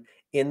sorry,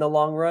 in the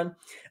long run.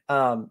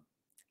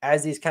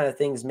 As these kind of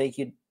things make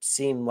you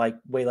seem like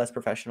way less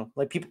professional.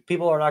 Like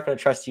people are not going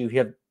to trust you if you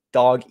have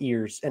dog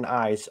ears and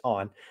eyes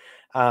on.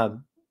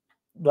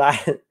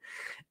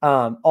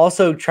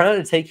 Also, try not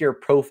to take your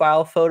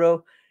profile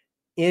photo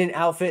in an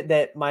outfit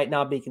that might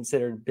not be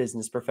considered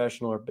business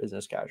professional or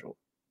business casual.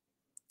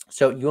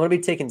 So you want to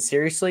be taken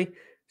seriously.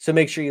 So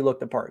make sure you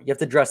look the part. You have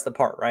to dress the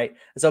part, right?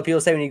 And so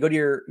people say when you go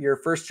to your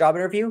first job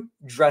interview,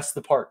 dress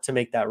the part to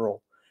make that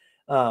role.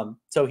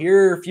 So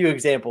here are a few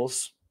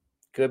examples,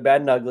 good, bad,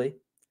 and ugly,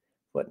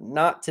 what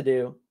not to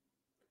do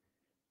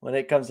when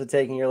it comes to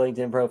taking your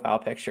LinkedIn profile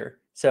picture.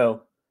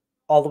 So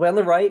all the way on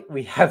the right,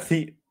 we have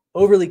the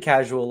overly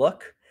casual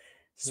look.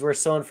 This is where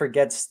someone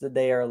forgets that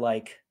they are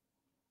like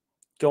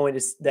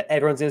that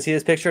everyone's going to see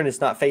this picture and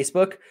it's not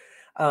Facebook.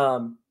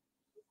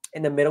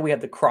 In the middle, we have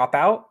the crop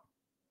out.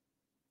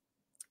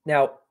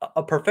 Now,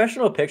 a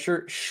professional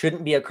picture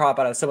shouldn't be a crop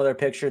out of some other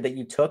picture that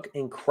you took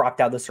and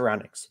cropped out the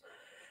surroundings.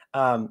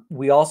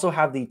 We also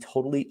have the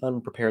totally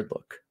unprepared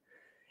look.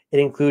 It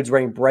includes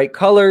wearing bright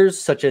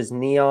colors such as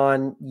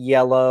neon,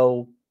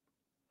 yellow,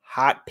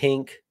 hot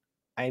pink.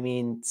 I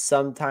mean,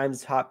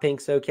 sometimes hot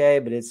pink's okay,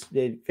 but it's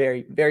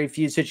very, very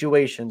few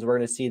situations we're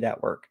going to see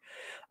that work.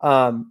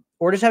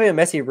 Or just having a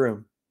messy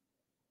room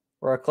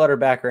or a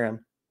cluttered background.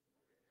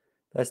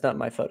 That's not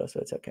my photo, so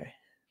it's okay.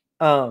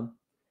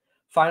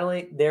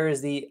 Finally, there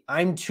is the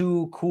I'm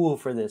too cool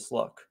for this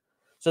look.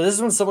 So this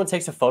is when someone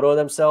takes a photo of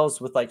themselves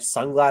with like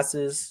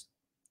sunglasses.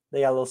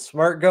 They got a little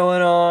smirk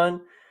going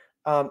on.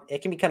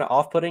 It can be kind of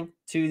off-putting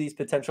to these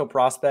potential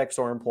prospects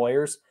or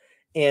employers,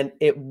 and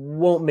it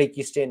won't make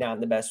you stand out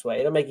in the best way.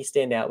 It'll make you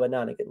stand out, but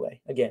not in a good way.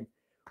 Again,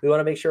 we want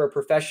to make sure we're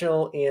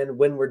professional, and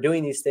when we're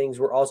doing these things,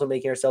 we're also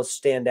making ourselves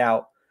stand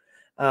out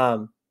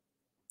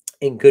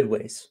in good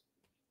ways.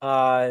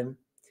 Now,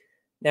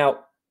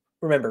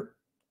 remember,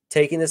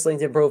 taking this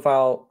LinkedIn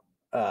profile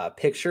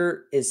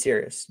picture is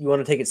serious. You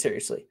want to take it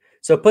seriously.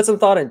 So put some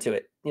thought into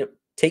it.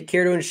 Take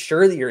care to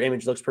ensure that your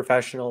image looks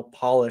professional,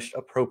 polished,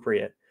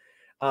 appropriate.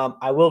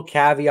 I will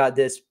caveat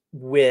this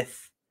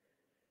with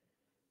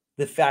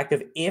the fact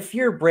of if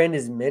your brand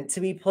is meant to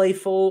be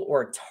playful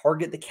or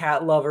target the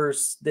cat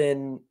lovers,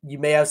 then you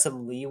may have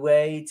some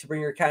leeway to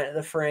bring your cat into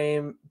the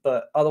frame.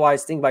 But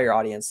otherwise, think about your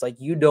audience. Like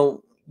you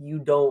don't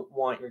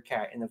want your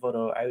cat in the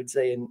photo. I would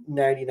say in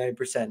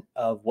 99%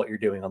 of what you're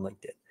doing on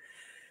LinkedIn.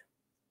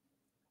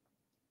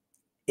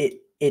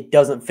 It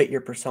doesn't fit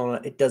your persona.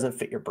 It doesn't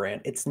fit your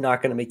brand. It's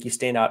not going to make you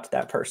stand out to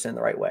that person in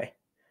the right way.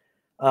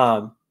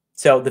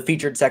 So the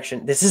featured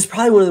section, this is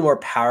probably one of the more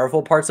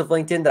powerful parts of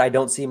LinkedIn that I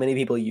don't see many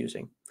people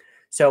using.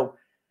 So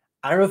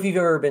I don't know if you've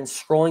ever been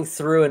scrolling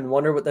through and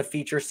wonder what the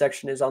feature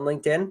section is on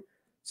LinkedIn.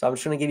 So I'm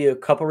just going to give you a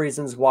couple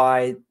reasons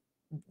why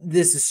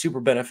this is super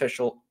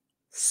beneficial,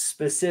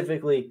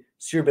 specifically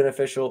super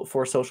beneficial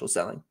for social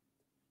selling.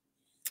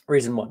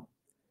 Reason one,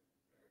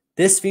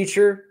 this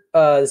featured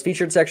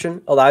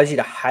section allows you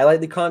to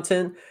highlight the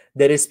content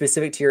that is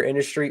specific to your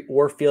industry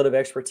or field of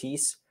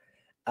expertise.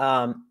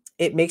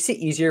 It makes it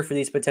easier for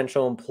these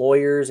potential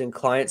employers and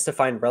clients to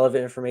find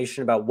relevant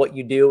information about what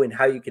you do and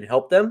how you can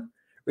help them.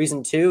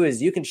 Reason two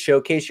is you can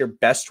showcase your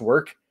best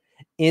work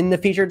in the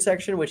featured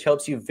section, which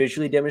helps you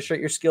visually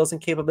demonstrate your skills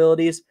and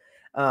capabilities.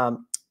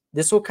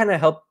 This will kind of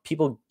help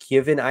people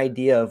give an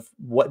idea of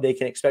what they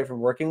can expect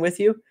from working with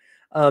you.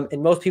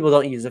 And most people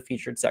don't use a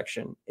featured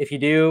section. If you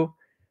do,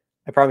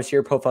 I promise you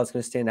your profile is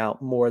going to stand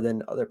out more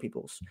than other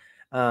people's.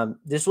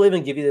 This will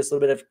even give you this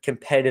little bit of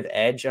competitive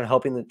edge on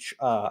helping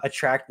to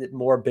attract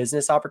more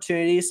business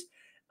opportunities.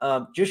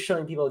 Just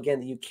showing people,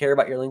 again, that you care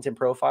about your LinkedIn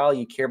profile,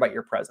 you care about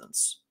your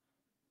presence.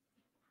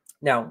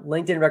 Now,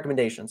 LinkedIn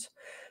recommendations.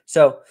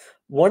 So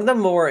one of the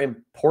more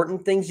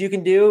important things you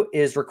can do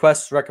is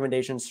request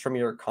recommendations from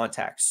your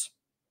contacts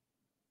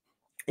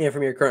and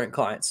from your current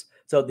clients.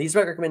 So these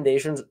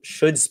recommendations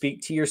should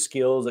speak to your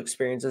skills,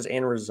 experiences,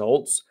 and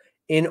results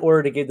in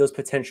order to give those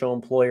potential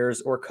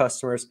employers or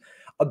customers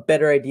a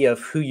better idea of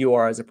who you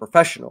are as a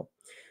professional.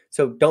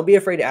 So don't be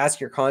afraid to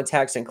ask your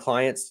contacts and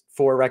clients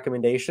for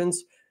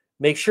recommendations.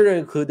 Make sure to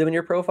include them in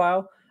your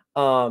profile.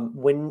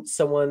 When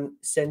someone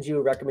sends you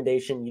a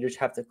recommendation, you just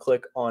have to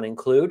click on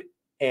include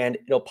and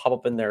it'll pop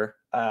up in there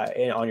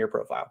on your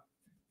profile.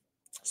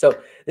 So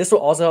this will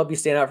also help you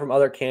stand out from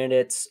other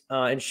candidates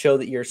and show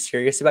that you're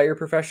serious about your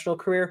professional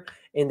career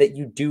and that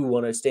you do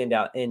want to stand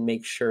out and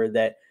make sure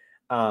that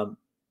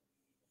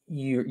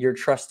you're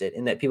trusted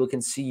and that people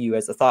can see you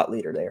as a thought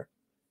leader there.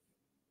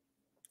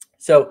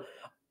 So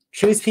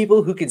choose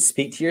people who can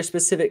speak to your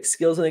specific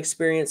skills and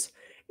experience.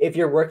 If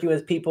you're working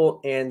with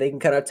people and they can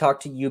kind of talk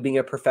to you being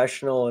a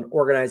professional and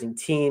organizing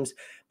teams,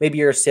 maybe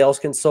you're a sales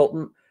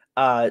consultant,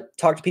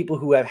 talk to people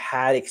who have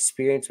had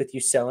experience with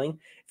you selling.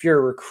 If you're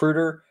a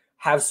recruiter,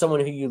 have someone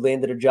who you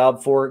landed a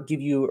job for,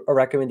 give you a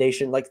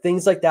recommendation. Like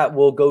things like that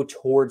will go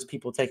towards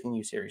people taking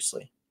you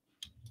seriously.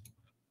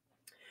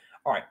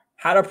 All right,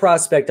 how to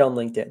prospect on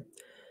LinkedIn.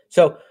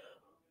 So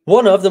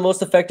one of the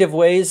most effective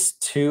ways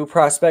to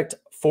prospect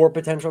for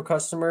potential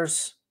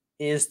customers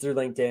is through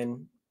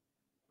LinkedIn.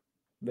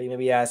 But you may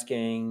be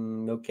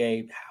asking,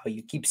 okay, how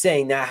you keep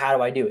saying that, how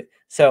do I do it?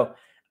 So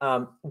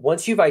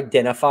once you've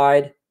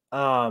identified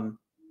how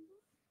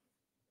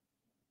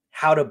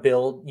to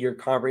build your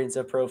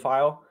comprehensive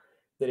profile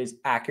that is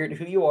accurate to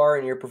who you are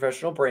and your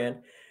professional brand,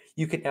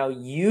 you can now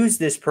use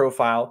this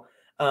profile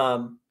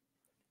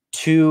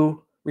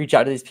to reach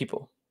out to these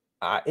people.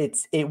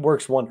 It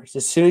works wonders.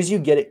 As soon as you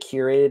get it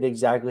curated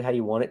exactly how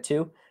you want it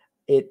to,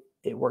 it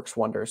works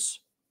wonders.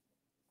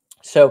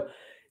 So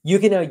you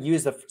can now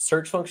use the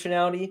search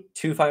functionality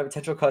to find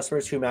potential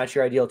customers who match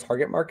your ideal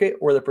target market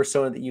or the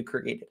persona that you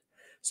created.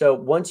 So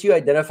once you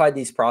identify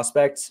these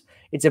prospects,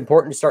 it's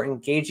important to start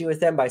engaging with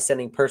them by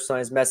sending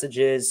personalized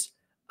messages,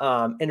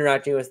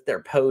 interacting with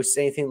their posts,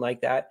 anything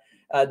like that.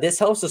 This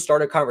helps to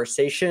start a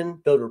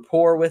conversation, build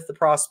rapport with the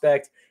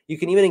prospect. You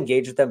can even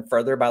engage with them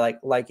further by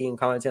liking and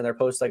commenting on their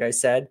posts, like I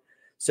said.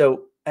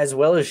 So as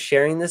well as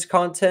sharing this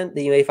content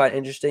that you may find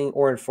interesting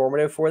or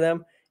informative for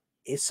them,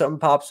 if something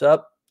pops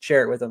up,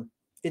 share it with them.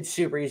 It's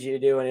super easy to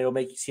do, and it'll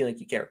make you seem like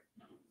you care.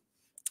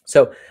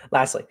 So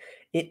lastly,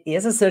 it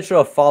is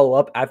essential to follow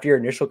up after your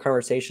initial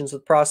conversations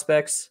with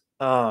prospects.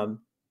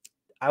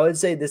 I would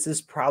say this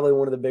is probably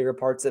one of the bigger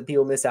parts that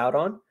people miss out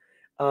on.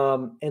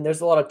 And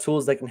there's a lot of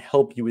tools that can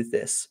help you with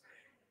this.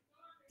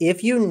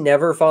 If you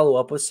never follow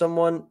up with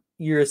someone,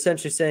 you're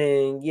essentially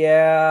saying,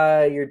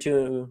 yeah,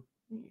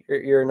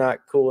 you're not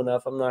cool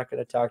enough. I'm not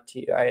going to talk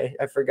to you.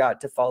 I forgot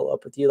to follow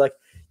up with you. Like,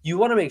 you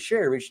want to make sure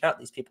you're reaching out to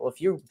these people.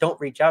 If you don't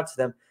reach out to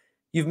them,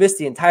 you've missed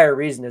the entire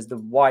reason as to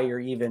why you're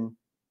even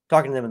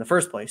talking to them in the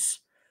first place.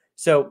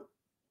 So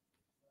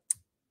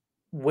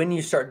when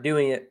you start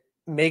doing it,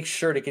 make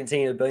sure to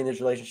continue building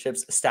those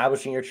relationships,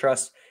 establishing your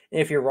trust. And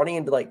if you're running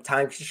into like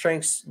time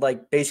constraints,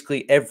 like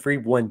basically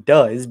everyone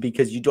does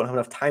because you don't have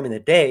enough time in the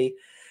day,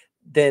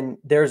 then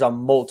there's a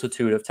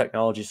multitude of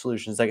technology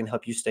solutions that can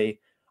help you stay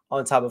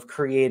on top of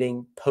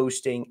creating,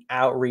 posting,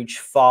 outreach,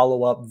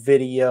 follow-up,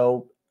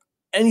 video,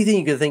 anything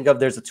you can think of,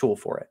 there's a tool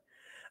for it.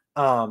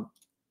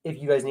 If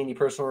you guys need any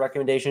personal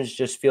recommendations,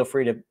 just feel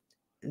free to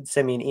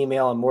send me an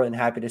email. I'm more than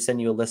happy to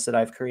send you a list that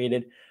I've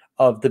created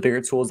of the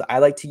bigger tools that I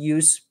like to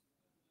use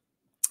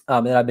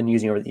that I've been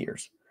using over the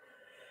years.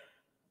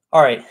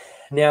 All right,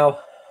 now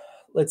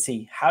let's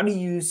see how to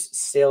use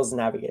Sales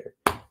Navigator.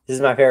 This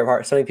is my favorite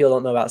part. So many people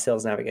don't know about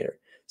Sales Navigator.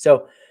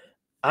 So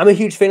I'm a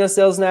huge fan of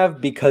Sales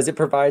Nav because it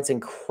provides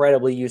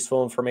incredibly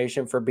useful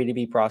information for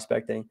B2B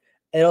prospecting.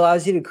 It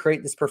allows you to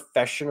create this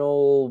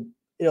professional.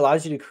 It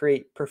allows you to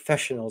create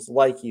professionals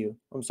like you.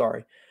 I'm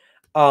sorry.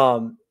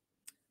 And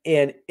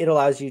it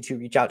allows you to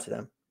reach out to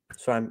them.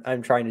 So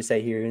I'm trying to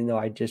say here, even though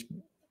I just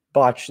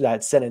botched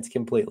that sentence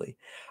completely.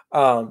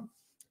 Now,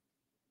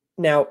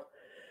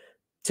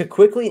 to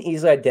quickly and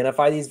easily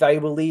identify these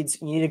valuable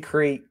leads, you need to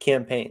create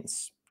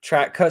campaigns,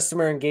 track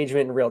customer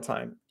engagement in real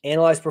time,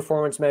 analyze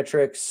performance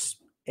metrics,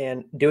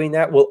 and doing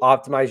that will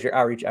optimize your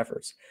outreach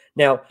efforts.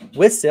 Now,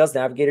 with Sales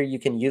Navigator, you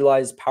can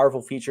utilize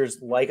powerful features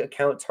like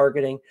account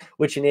targeting,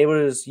 which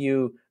enables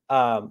you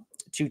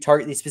to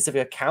target these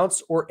specific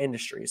accounts or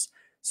industries.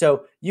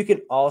 So you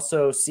can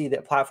also see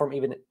that platform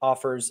even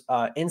offers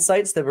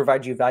insights that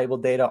provide you valuable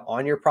data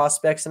on your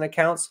prospects and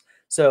accounts.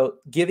 So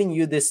giving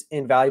you this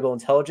invaluable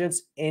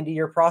intelligence into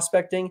your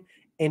prospecting,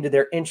 into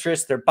their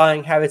interests, their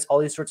buying habits, all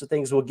these sorts of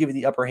things will give you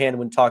the upper hand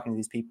when talking to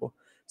these people.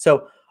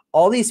 So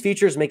all these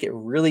features make it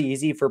really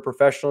easy for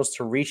professionals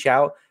to reach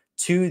out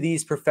to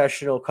these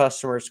professional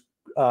customers,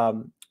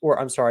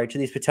 to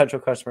these potential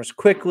customers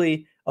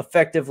quickly,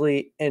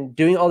 effectively, and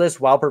doing all this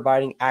while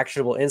providing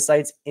actionable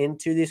insights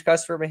into these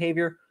customer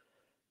behavior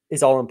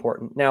is all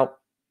important. Now,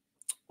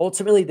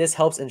 ultimately, this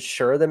helps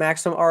ensure the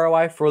maximum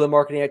ROI for the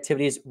marketing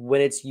activities when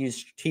it's used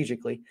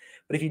strategically.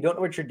 But if you don't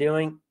know what you're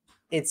doing,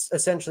 it's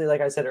essentially, like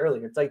I said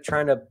earlier, it's like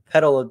trying to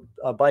pedal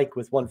a bike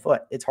with one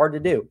foot. It's hard to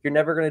do. You're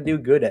never going to do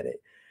good at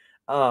it.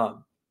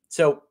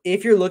 So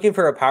if you're looking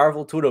for a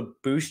powerful tool to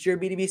boost your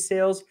B2B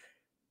sales,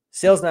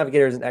 Sales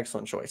Navigator is an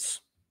excellent choice.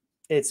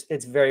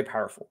 It's very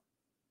powerful.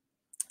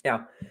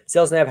 Now,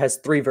 Sales Nav has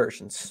 3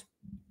 versions.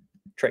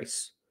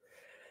 Trace.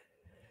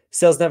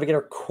 Sales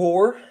Navigator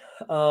Core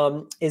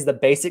is the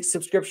basic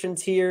subscription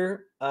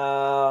tier.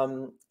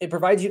 It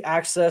provides you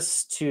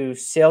access to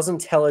sales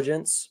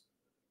intelligence,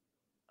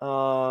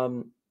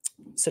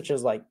 such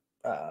as like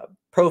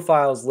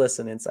profiles, lists,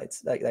 and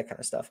insights, that kind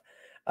of stuff.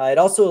 It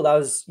also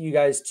allows you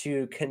guys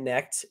to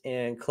connect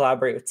and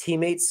collaborate with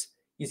teammates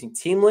using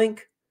TeamLink.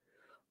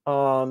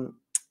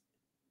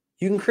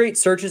 You can create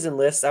searches and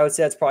lists. I would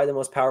say that's probably the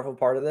most powerful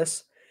part of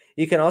this.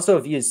 You can also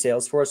view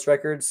Salesforce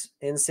records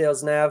in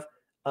Sales Nav.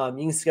 You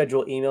can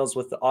schedule emails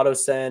with the auto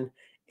send,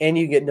 and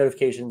you get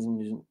notifications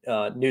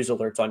and news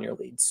alerts on your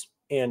leads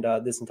and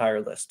this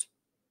entire list.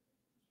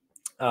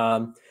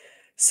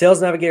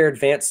 Sales Navigator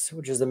Advanced,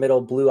 which is the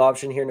middle blue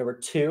option here, number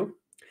 2.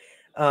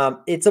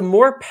 It's a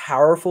more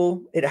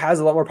powerful, it has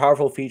a lot more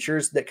powerful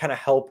features that kind of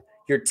help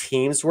your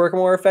teams work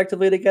more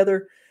effectively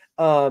together.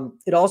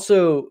 It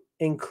also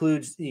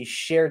includes the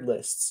shared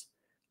lists.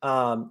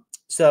 So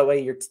that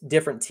way your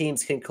different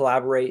teams can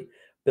collaborate,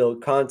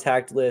 build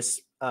contact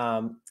lists,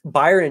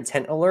 buyer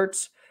intent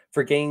alerts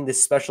for gaining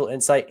this special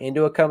insight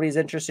into a company's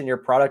interest in your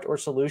product or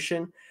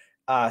solution,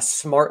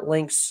 smart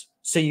links,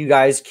 so you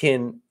guys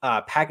can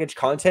package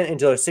content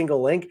into a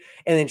single link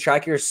and then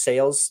track your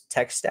sales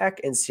tech stack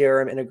and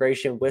CRM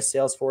integration with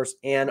Salesforce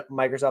and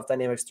Microsoft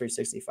Dynamics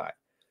 365.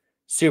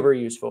 Super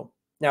useful.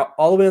 Now,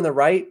 all the way on the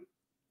right,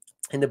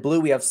 in the blue,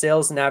 we have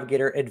Sales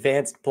Navigator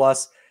Advanced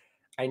Plus.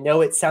 I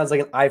know it sounds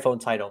like an iPhone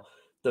title.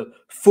 the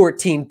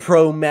 14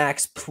 Pro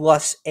Max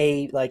plus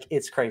a, like,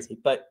 it's crazy,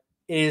 but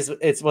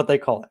it's what they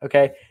call it.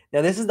 Okay.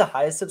 Now this is the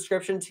highest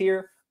subscription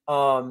tier.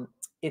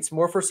 It's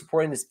more for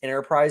supporting this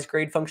enterprise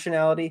grade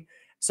functionality.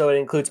 So it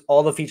includes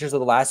all the features of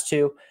the last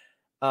two,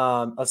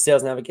 of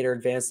Sales Navigator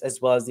Advanced,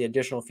 as well as the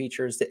additional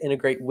features that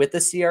integrate with the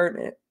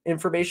CRM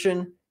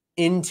information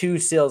into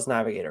Sales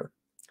Navigator.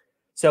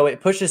 So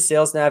it pushes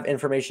Sales Nav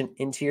information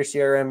into your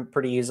CRM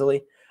pretty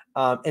easily.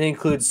 It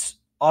includes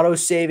auto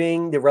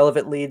saving the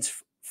relevant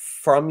leads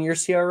from your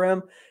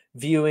CRM,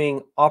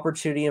 viewing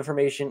opportunity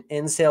information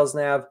in Sales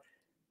Nav,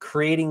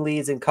 creating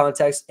leads and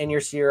contacts in your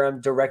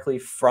CRM directly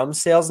from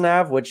Sales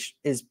Nav, which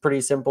is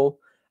pretty simple.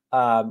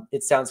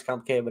 It sounds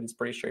complicated, but it's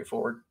pretty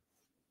straightforward.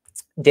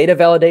 Data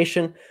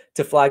validation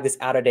to flag this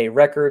out-of-date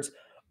records,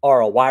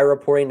 ROI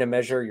reporting to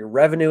measure your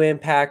revenue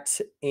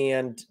impact,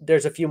 and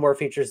there's a few more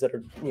features that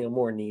are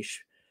more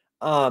niche.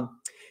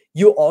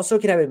 You also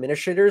can have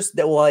administrators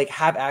that will like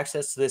have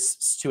access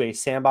to a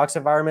sandbox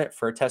environment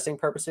for testing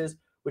purposes,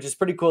 which is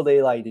pretty cool. They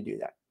allow you to do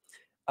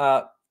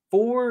that.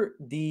 For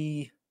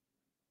the,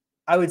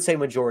 I would say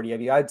majority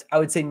of you, I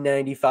would say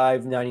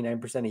 95,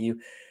 99% of you,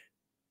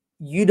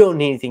 you don't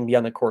need anything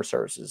beyond the core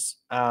services.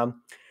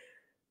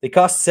 They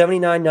cost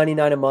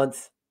 $79.99 a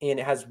month, and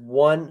it has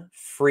one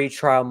free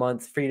trial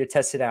month for you to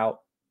test it out.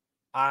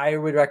 I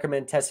would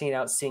recommend testing it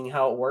out, seeing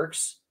how it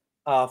works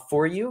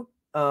for you.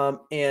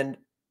 And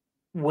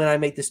when I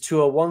make this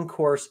 201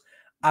 course,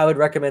 I would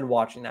recommend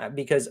watching that,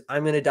 because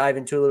I'm going to dive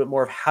into a little bit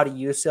more of how to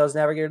use Sales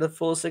Navigator to the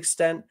fullest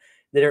extent,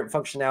 the different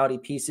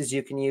functionality pieces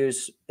you can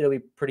use. It'll be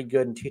pretty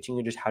good in teaching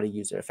you just how to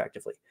use it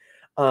effectively.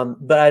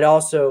 But I'd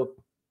also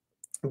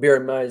be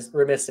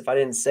remiss if I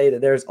didn't say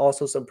that there's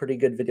also some pretty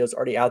good videos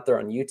already out there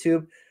on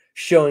YouTube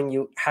showing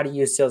you how to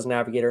use Sales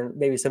Navigator, and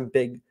maybe some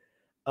big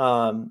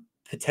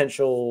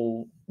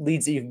potential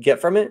leads that you can get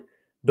from it.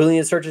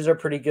 Boolean searches are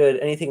pretty good.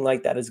 Anything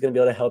like that is going to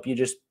be able to help you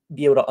just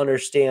be able to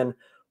understand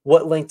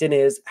what LinkedIn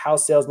is, how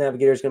Sales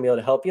Navigator is going to be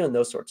able to help you, and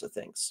those sorts of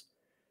things.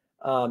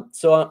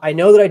 So I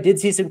know that I did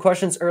see some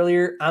questions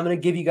earlier. I'm going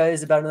to give you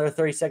guys about another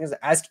 30 seconds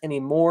to ask any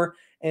more,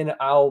 and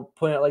I'll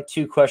point out like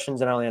 2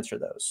 questions and I'll answer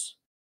those.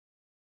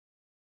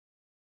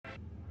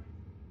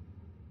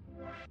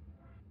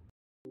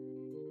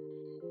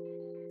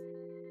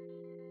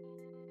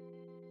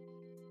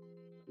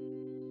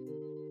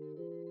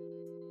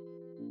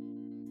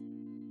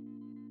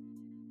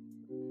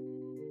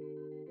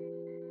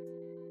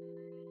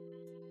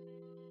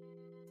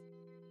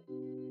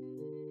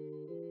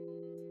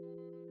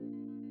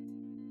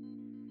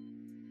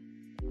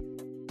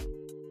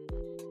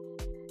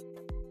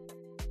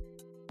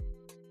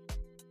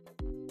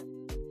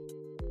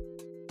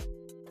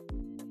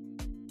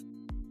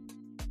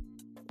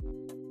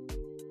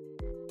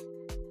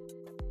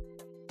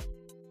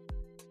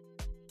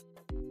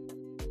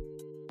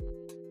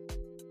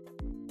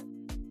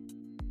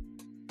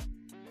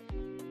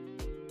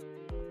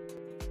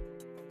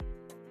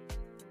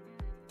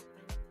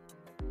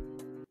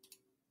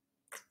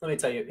 Let me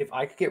tell you, if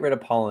I could get rid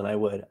of pollen, I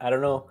would. I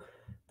don't know.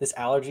 This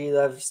allergy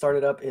that I've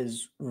started up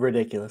is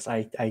ridiculous.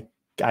 I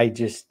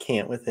just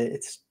can't with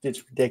it.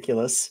 It's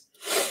ridiculous.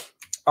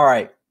 All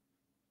right.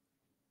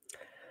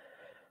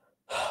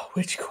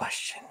 Which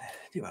question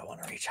do I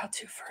want to reach out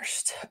to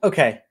first?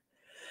 Okay.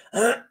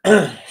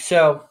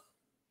 So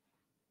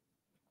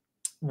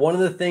one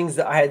of the things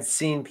that I had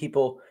seen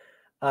people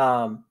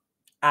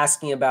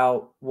asking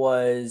about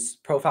was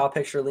profile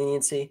picture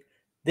leniency.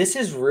 This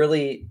is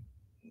really,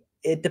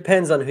 it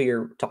depends on who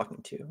you're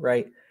talking to,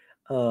 right?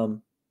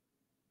 Like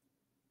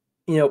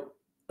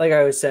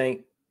I was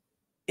saying,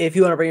 if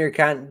you want to bring your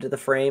cat into the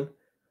frame,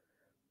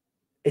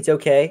 it's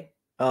okay.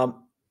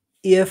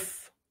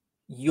 If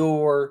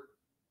your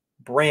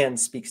brand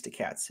speaks to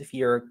cats, if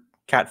you're a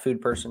cat food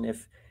person,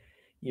 if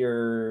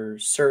your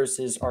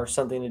services are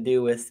something to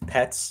do with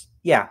pets,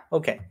 yeah,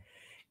 okay.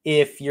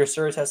 If your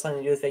service has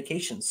something to do with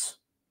vacations,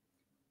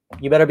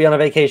 you better be on a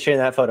vacation in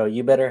that photo.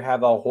 You better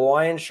have a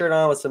Hawaiian shirt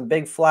on with some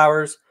big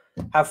flowers,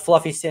 have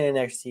Fluffy standing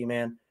next to you,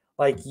 man.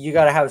 Like, you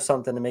got to have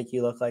something to make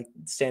you look like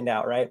stand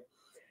out, right?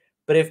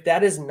 But if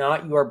that is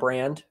not your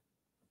brand,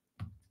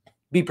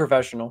 be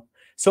professional.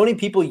 So many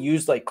people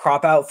use like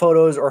crop out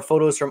photos or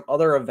photos from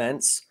other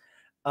events,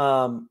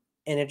 and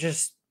it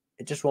just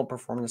won't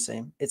perform the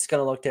same. It's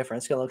gonna look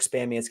different. It's gonna look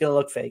spammy. It's gonna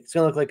look fake. It's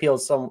gonna look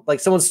like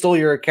someone stole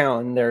your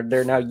account and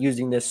they're now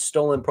using this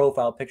stolen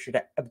profile picture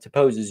to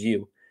pose as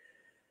you.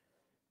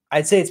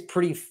 I'd say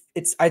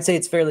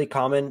it's fairly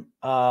common,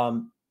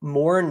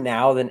 more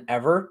now than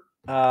ever,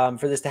 for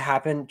this to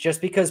happen,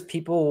 just because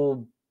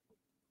people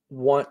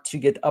want to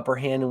get the upper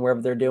hand in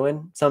wherever they're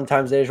doing.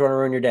 Sometimes they just want to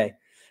ruin your day.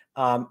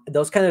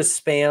 Those kind of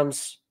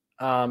spams,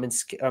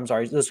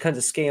 those kinds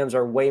of scams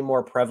are way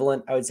more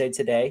prevalent, I would say,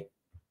 today.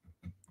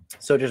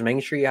 So just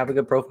making sure you have a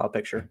good profile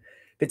picture.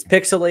 If it's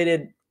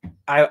pixelated,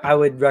 I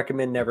would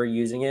recommend never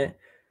using it.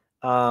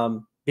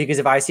 Because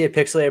if I see a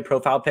pixelated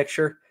profile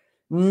picture,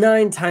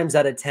 9 times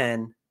out of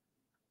 10,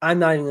 I'm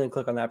not even going to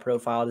click on that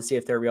profile to see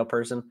if they're a real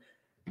person.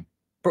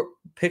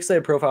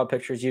 Pixelated profile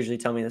pictures usually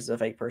tell me this is a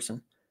fake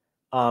person.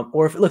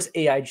 or if it looks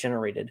AI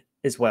generated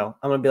as well,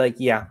 I'm going to be like,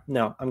 yeah,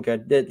 no, I'm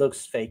good. It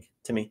looks fake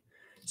to me.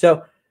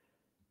 So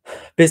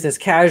business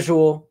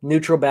casual,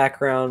 neutral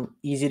background,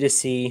 easy to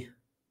see,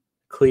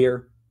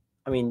 clear.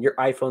 I mean, your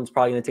iPhone's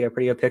probably going to take a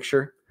pretty good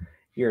picture.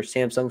 Your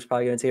Samsung's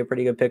probably going to take a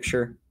pretty good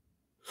picture.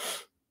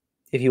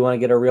 If you want to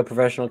get a real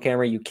professional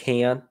camera, you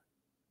can.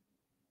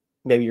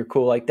 Maybe you're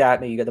cool like that.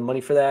 Maybe you got the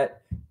money for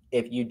that.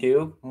 If you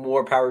do,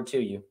 more power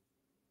to you.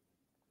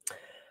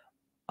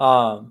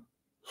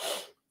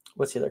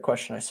 What's the other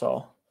question I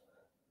saw?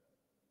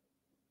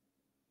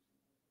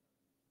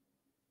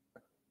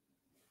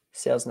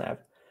 Sales nav.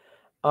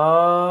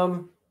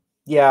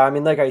 Yeah, I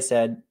mean, like I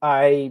said,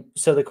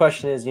 so the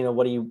question is,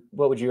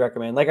 what would you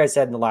recommend? Like I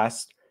said in the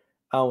last,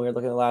 we were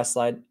looking at the last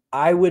slide,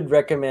 I would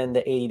recommend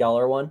the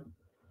 $80 one.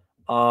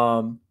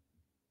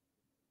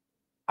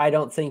 I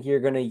don't think you're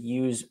going to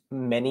use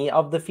many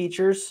of the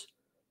features.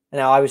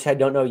 Now, obviously, I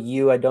don't know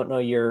you. I don't know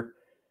your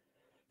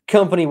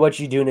company, what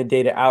you do in a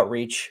data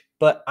outreach,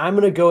 but I'm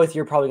going to go with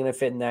you're probably going to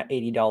fit in that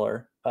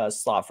 $80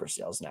 slot for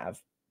sales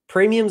nav.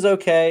 Premium's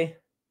okay.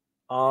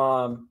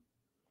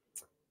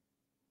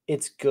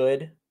 It's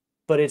good,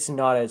 but it's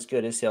not as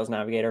good as Sales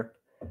Navigator.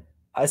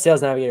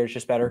 Sales Navigator is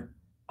just better.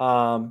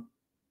 Animails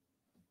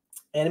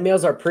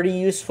are pretty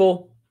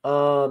useful.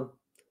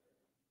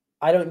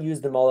 I don't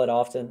use them all that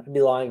often. I'd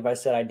be lying if I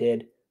said I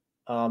did.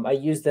 I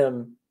use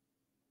them.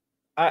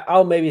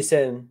 I'll maybe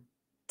send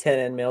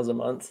 10 mails a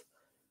month.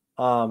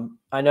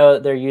 I know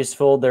that they're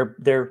useful.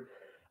 They're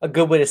a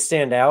good way to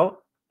stand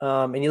out.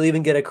 And you'll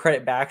even get a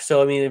credit back.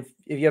 So, I mean,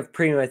 if you have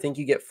premium, I think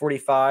you get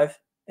 45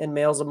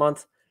 mails a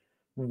month.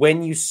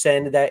 When you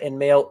send that in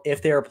mail,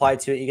 if they're applied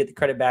to it, you get the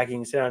credit back. You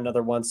can send out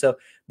another one. So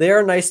they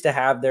are nice to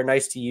have. They're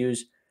nice to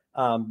use.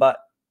 But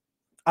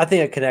I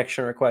think a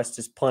connection request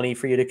is plenty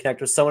for you to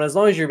connect with someone as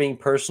long as you're being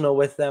personal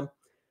with them.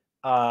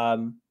 I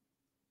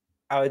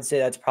would say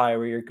that's probably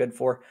where you're good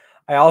for.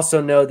 I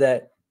also know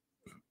that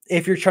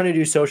if you're trying to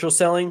do social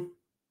selling,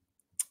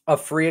 a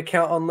free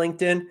account on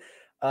LinkedIn,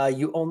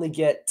 you only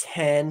get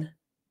 10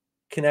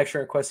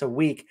 connection requests a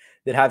week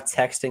that have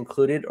text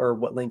included, or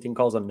what LinkedIn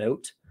calls a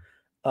note.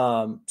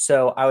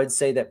 So I would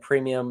say that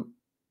premium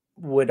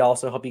would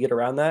also help you get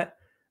around that.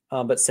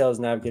 But Sales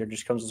Navigator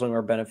just comes with some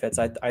more benefits.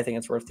 I think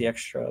it's worth the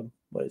extra,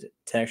 what is it,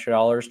 $10 extra,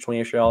 $20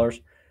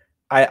 extra.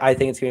 I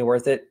think it's going to be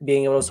worth it.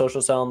 Being able to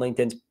social sell on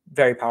LinkedIn is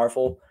very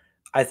powerful.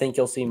 I think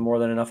you'll see more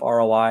than enough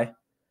ROI.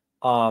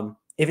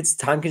 If it's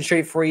time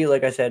constraint for you,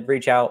 like I said,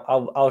 reach out.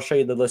 I'll show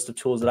you the list of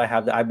tools that I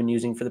have that I've been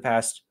using for the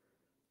past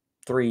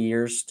 3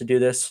 years to do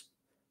this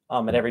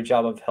at every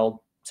job I've held.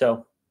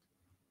 So,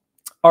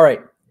 all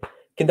right.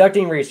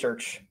 Conducting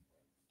research.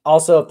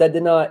 Also,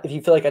 if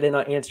you feel like I did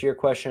not answer your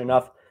question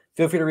enough,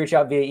 feel free to reach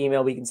out via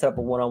email. We can set up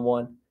a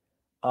one-on-one.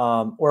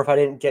 Or if I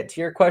didn't get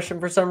to your question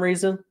for some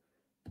reason,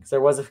 because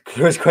there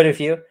was quite a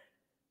few.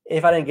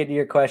 If I didn't get to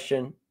your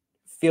question,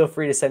 feel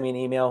free to send me an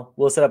email.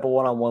 We'll set up a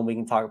one-on-one. We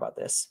can talk about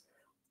this.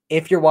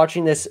 If you're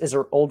watching this as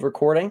an old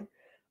recording,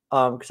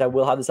 because I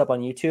will have this up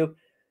on YouTube,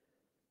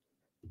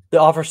 the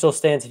offer still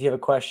stands. If you have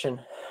a question,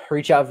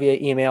 reach out via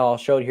email. I'll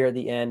show it here at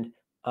the end.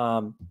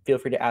 Feel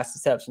free to ask to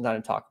set up some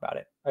time to talk about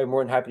it. I'm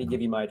more than happy to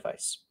give you my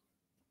advice.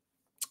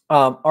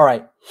 All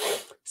right.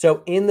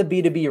 So in the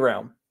B2B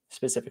realm,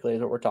 specifically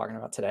is what we're talking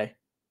about today.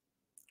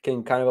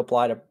 Can kind of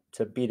apply to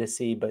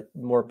B2C, but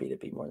more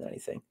B2B more than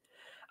anything.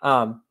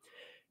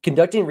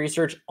 Conducting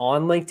research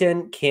on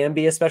LinkedIn can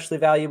be especially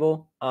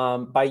valuable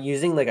by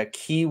using like a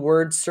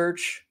keyword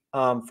search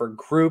for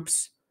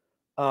groups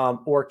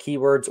or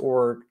keywords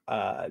or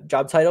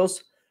job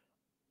titles.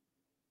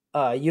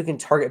 You can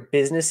target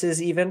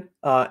businesses even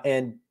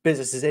and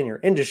businesses in your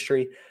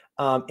industry.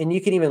 And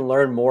you can even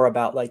learn more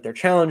about like their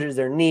challenges,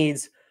 their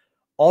needs.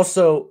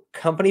 Also,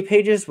 company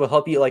pages will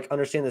help you like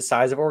understand the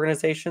size of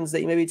organizations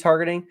that you may be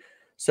targeting.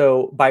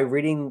 So by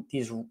reading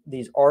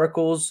these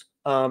articles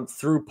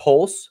through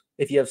Pulse,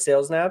 if you have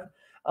Sales Nav,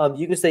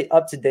 you can stay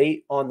up to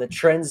date on the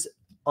trends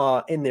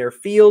in their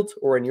field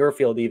or in your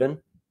field even.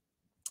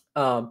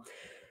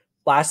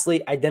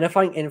 Lastly,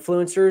 identifying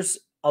influencers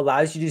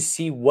allows you to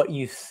see what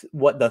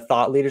the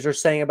thought leaders are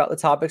saying about the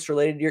topics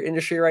related to your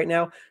industry right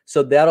now.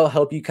 So that'll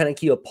help you kind of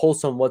keep a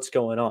pulse on what's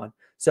going on.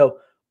 So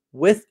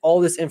with all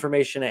this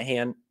information at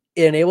hand,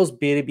 it enables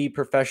B2B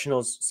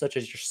professionals such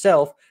as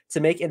yourself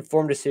to make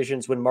informed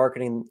decisions when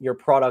marketing your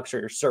products or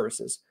your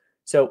services.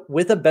 So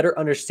with a better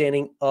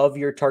understanding of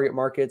your target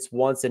market's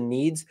wants and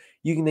needs,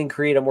 you can then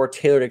create a more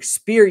tailored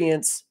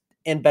experience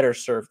and better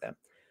serve them.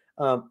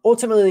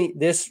 Ultimately,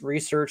 this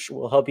research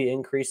will help you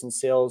increase in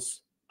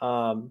sales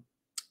and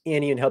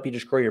even help you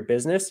just grow your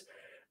business.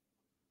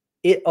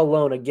 It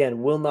alone,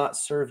 again, will not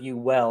serve you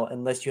well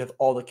unless you have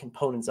all the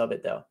components of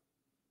it, though.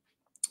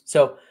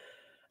 So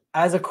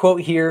as a quote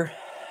here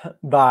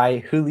by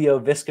Julio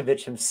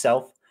Viscovich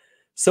himself,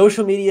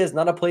 social media is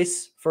not a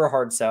place for a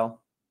hard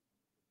sell.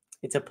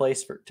 It's a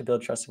place to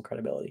build trust and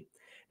credibility.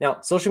 Now,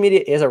 social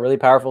media is a really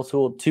powerful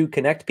tool to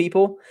connect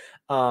people,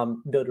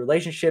 build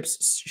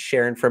relationships,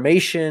 share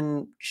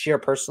information, share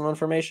personal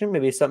information.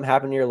 Maybe something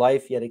happened in your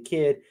life, you had a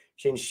kid,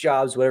 changed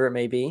jobs, whatever it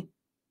may be.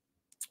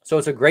 So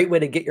it's a great way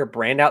to get your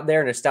brand out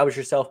there and establish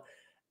yourself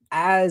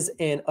as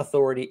an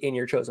authority in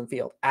your chosen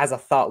field, as a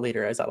thought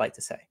leader, as I like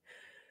to say.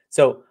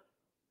 So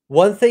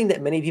one thing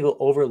that many people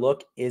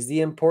overlook is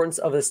the importance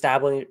of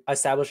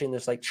establishing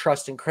this like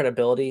trust and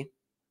credibility.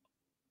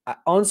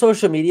 On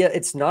social media,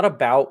 it's not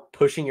about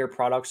pushing your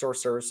products or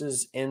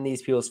services in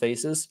these people's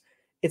faces.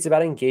 It's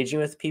about engaging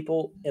with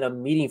people in a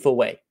meaningful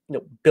way,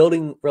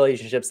 building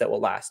relationships that will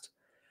last.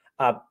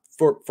 Uh,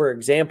 for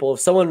example, if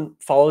someone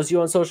follows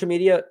you on social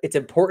media, it's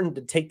important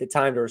to take the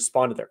time to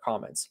respond to their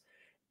comments,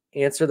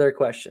 answer their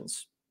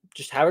questions,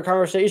 just have a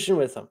conversation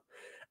with them.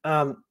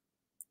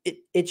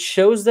 It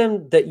shows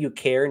them that you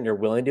care and you're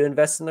willing to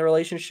invest in the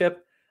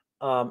relationship.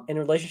 And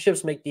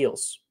relationships make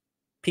deals.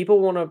 People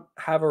want to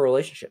have a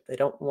relationship. They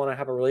don't want to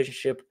have a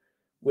relationship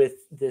with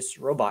this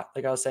robot.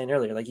 Like I was saying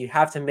earlier, like you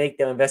have to make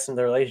them invest in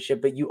the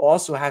relationship, but you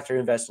also have to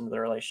invest in the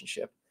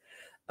relationship.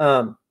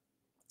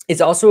 It's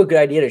also a good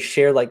idea to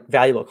share like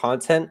valuable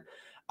content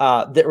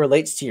that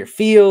relates to your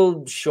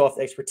field, show off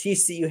the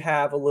expertise that you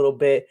have a little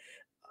bit.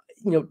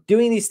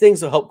 Doing these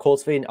things will help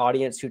cultivate an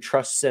audience who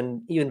trusts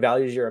and even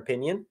values your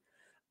opinion,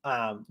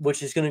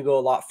 which is going to go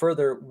a lot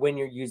further when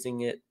you're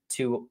using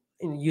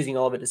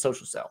all of it to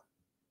social sell.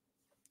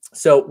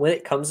 So when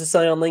it comes to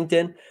selling on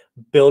LinkedIn,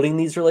 building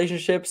these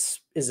relationships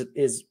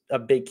is a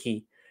big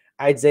key.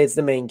 I'd say it's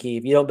the main key.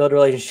 If you don't build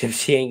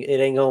relationships, it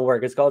ain't gonna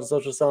work. It's called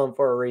social selling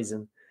for a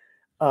reason.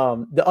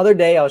 The other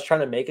day, I was trying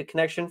to make a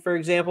connection, for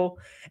example,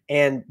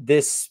 and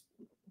this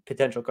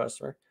potential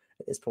customer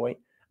at this point,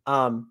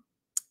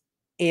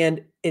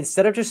 and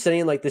instead of just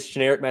sending like this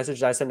generic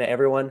message that I send to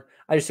everyone,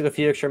 I just took a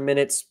few extra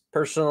minutes,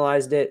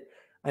 personalized it.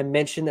 I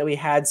mentioned that we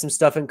had some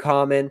stuff in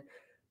common.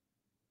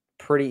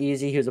 Pretty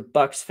easy. He was a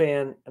Bucks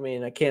fan. I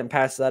mean, I can't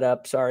pass that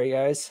up. Sorry,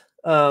 guys.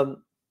 And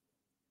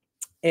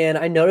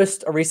I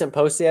noticed a recent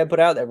post that I put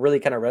out that really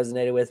kind of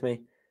resonated with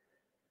me.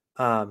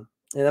 And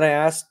then I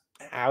asked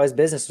how his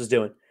business was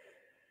doing.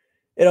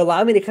 It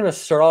allowed me to kind of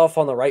start off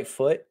on the right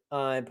foot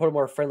and put a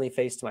more friendly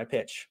face to my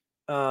pitch.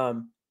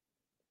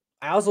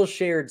 I also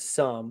shared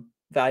some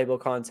valuable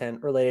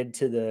content related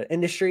to the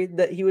industry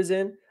that he was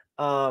in.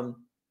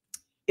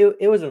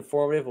 It was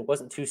informative. It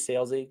wasn't too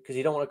salesy because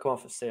you don't want to come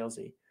off as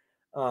salesy.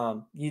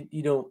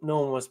 You don't.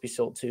 No one wants to be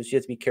sold to, so you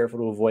have to be careful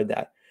to avoid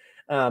that.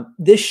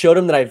 This showed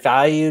him that I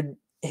valued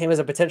him as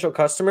a potential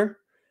customer.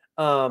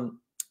 In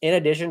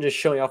addition to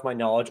showing off my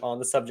knowledge on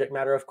the subject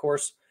matter, of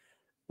course.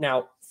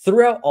 Now,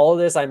 throughout all of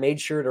this, I made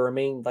sure to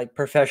remain like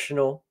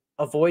professional.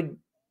 Avoid,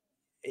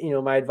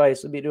 my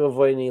advice would be to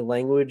avoid any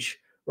language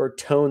or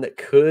tone that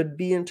could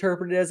be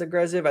interpreted as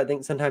aggressive. I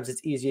think sometimes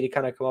it's easy to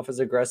kind of come off as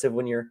aggressive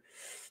when you're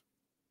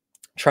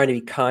trying to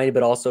be kind,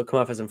 but also come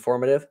off as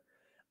informative.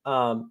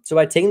 So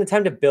by taking the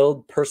time to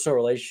build personal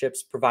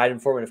relationships, provide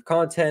informative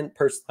content,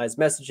 personalized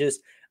messages,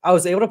 I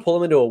was able to pull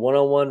them into a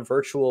one-on-one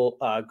virtual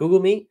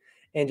Google Meet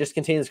and just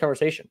continue this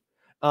conversation.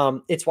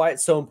 It's why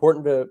it's so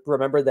important to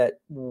remember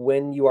that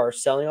when you are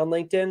selling on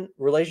LinkedIn,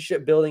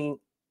 relationship building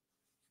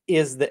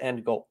is the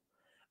end goal.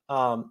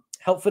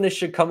 Helpfulness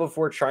should come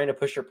before trying to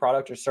push your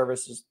product or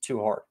services too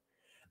hard.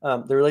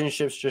 The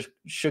relationships just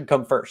should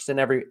come first in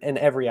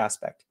every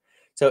aspect.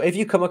 So if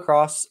you come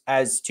across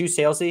as too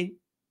salesy,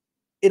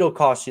 it'll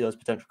cost you those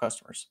potential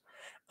customers.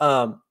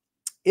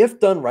 If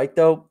done right,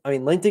 though, I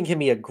mean, LinkedIn can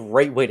be a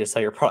great way to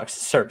sell your products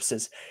and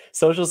services.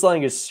 Social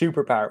selling is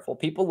super powerful.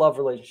 People love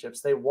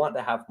relationships. They want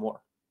to have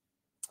more.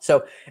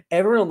 So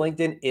everyone on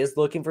LinkedIn is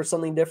looking for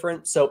something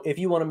different. So if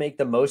you want to make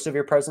the most of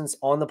your presence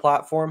on the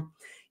platform,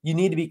 you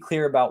need to be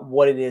clear about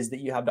what it is that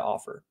you have to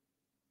offer.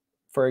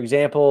 For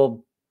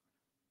example,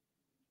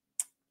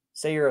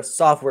 say you're a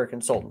software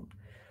consultant.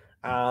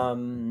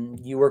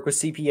 You work with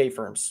CPA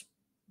firms.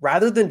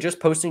 Rather than just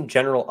posting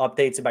general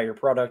updates about your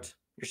product,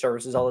 your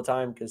services all the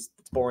time, because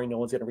it's boring, no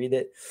one's going to read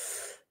it,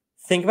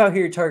 think about who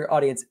your target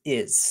audience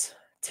is.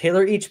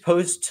 Tailor each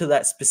post to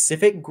that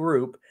specific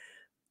group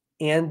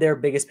and their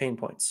biggest pain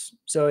points.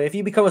 So if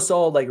you become a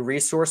solid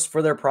resource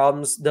for their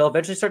problems, they'll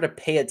eventually start to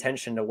pay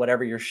attention to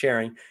whatever you're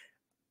sharing.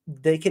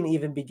 They can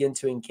even begin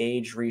to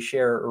engage,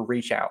 reshare, or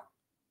reach out.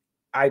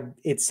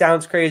 It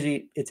sounds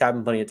crazy. It's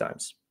happened plenty of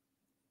times.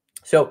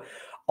 So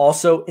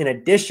also, in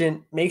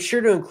addition, make sure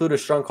to include a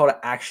strong call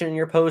to action in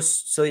your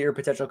posts so that your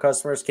potential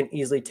customers can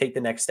easily take the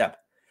next step.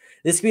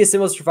 This can be as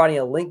simple as providing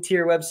a link to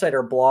your website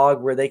or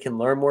blog where they can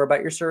learn more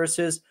about your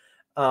services.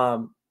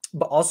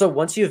 But also,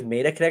 once you've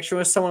made a connection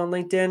with someone on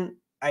LinkedIn,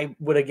 I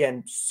would,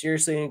 again,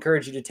 seriously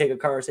encourage you to take a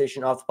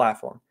conversation off the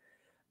platform.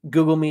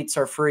 Google Meets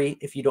are free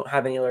if you don't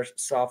have any other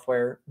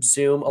software.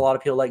 Zoom, a lot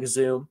of people like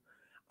Zoom.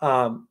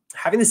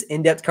 Having this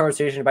in-depth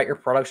conversation about your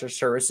products or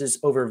services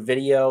over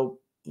video,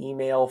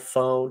 email,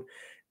 phone,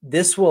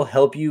 this will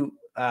help you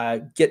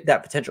get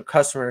that potential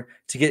customer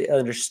to get an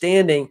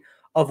understanding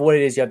of what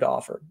it is you have to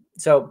offer.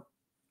 So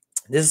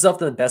this is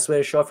often the best way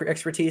to show off your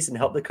expertise and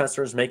help the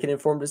customers make an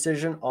informed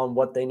decision on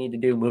what they need to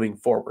do moving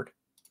forward.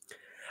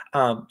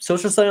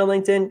 Social selling on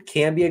LinkedIn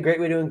can be a great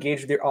way to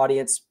engage with your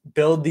audience,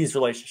 build these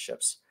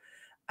relationships.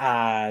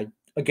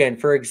 Again,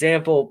 for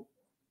example,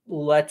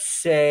 let's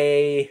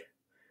say,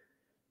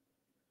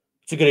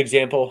 it's a good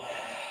example.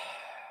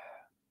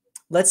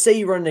 let's say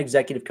you run an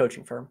executive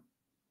coaching firm.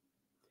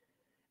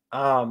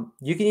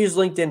 You can use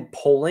LinkedIn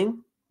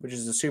polling, which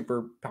is a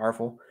super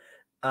powerful.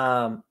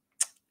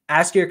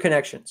 Ask your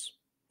connections.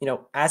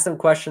 Ask them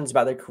questions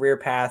about their career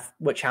path,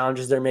 what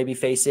challenges they're maybe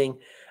facing.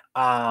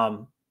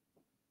 Ask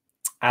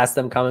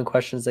them common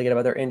questions they get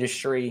about their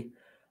industry,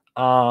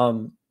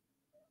 or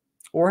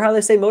how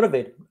they stay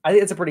motivated. I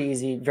think it's a pretty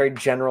easy, very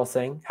general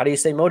thing. How do you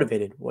stay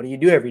motivated? What do you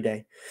do every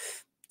day?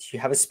 Do you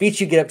have a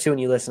speech you get up to when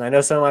you listen? I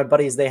know some of my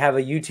buddies, they have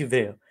a YouTube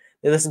video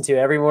they listen to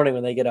every morning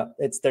when they get up.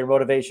 It's their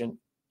motivation.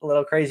 A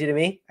little crazy to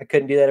me. I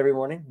couldn't do that every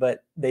morning,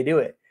 but they do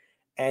it.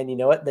 And you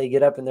know what? They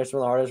get up and they're some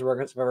of the hardest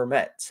workers I've ever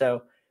met.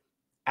 So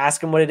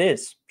ask them what it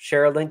is.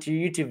 Share a link to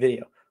your YouTube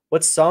video.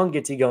 What song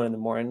gets you going in the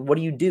morning? What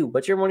do you do?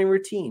 What's your morning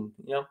routine?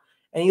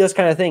 Any of those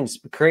kind of things.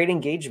 Create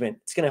engagement.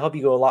 It's going to help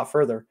you go a lot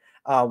further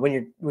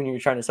when you're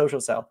trying to social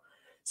sell.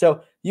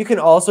 So you can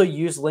also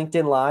use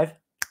LinkedIn Live.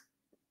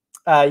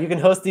 You can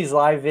host these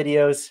live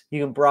videos.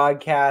 You can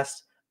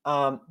broadcast.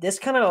 This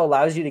kind of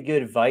allows you to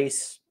give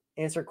advice,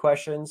 answer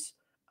questions,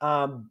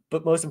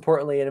 but most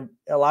importantly, it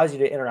allows you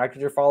to interact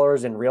with your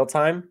followers in real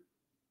time.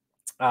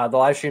 The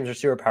live streams are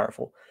super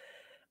powerful.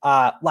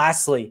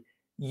 Lastly,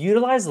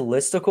 utilize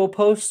listicle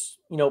posts.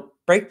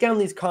 Break down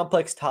these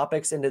complex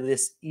topics into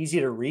this easy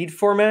to read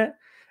format.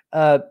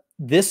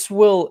 This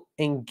will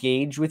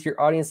engage with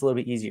your audience a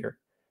little bit easier.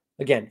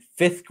 Again,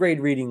 5th grade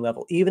reading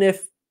level, even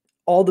if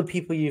all the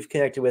people you've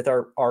connected with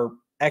are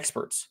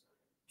experts,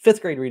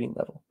 5th grade reading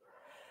level.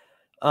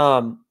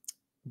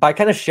 By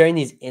kind of sharing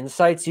these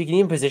insights, you can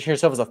even position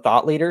yourself as a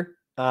thought leader,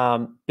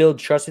 build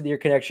trust with your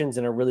connections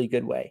in a really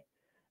good way.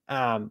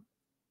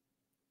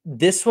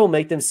 This will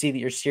make them see that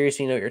you're serious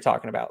and you know what you're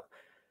talking about.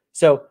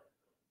 So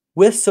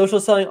with social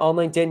selling on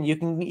LinkedIn, you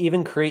can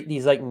even create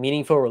these like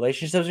meaningful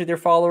relationships with your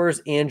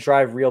followers and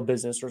drive real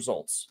business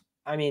results.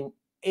 I mean,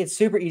 it's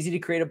super easy to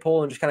create a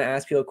poll and just kind of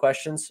ask people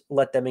questions,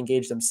 let them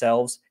engage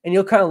themselves, and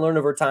you'll kind of learn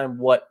over time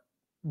what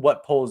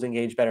polls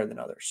engage better than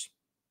others.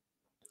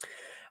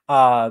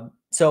 To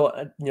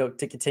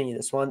continue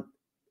this one,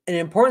 an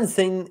important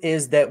thing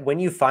is that when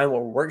you find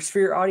what works for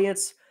your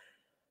audience,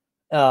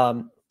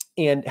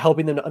 and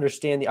helping them to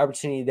understand the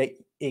opportunity that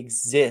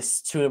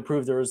exists to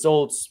improve the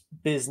results,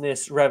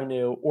 business,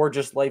 revenue, or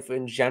just life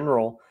in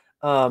general,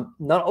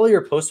 not all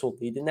your posts will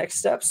lead to next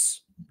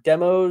steps,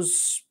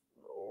 demos,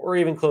 or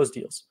even closed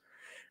deals.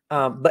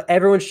 But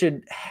everyone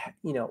should,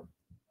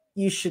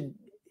 you should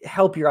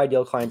help your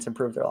ideal clients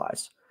improve their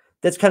lives.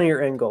 That's kind of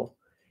your end goal.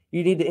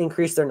 You need to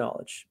increase their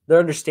knowledge, their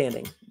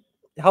understanding,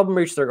 help them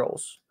reach their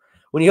goals.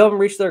 When you help them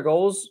reach their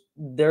goals,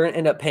 they're going to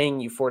end up paying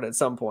you for it at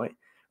some point,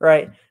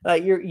 right?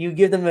 You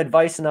give them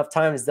advice enough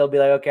times, they'll be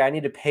like, okay, I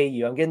need to pay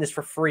you. I'm getting this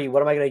for free.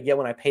 What am I going to get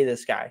when I pay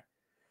this guy?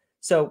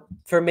 So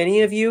for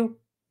many of you,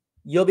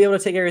 you'll be able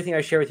to take everything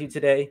I share with you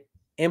today,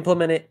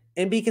 implement it,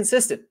 and be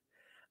consistent.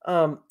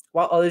 While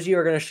others of you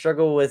are going to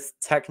struggle with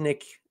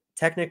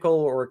technical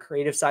or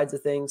creative sides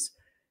of things,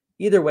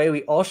 either way,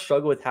 we all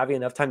struggle with having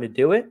enough time to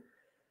do it.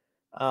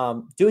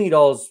 Doing it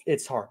all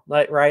it's hard,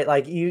 right?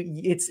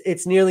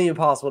 It's nearly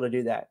impossible to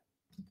do that.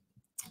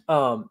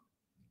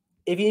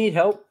 If you need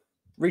help,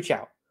 reach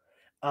out.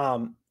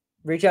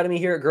 Reach out to me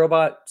here at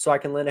Growbot so I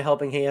can lend a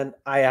helping hand.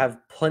 I have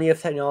plenty of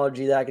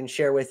technology that I can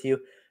share with you,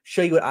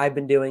 show you what I've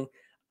been doing.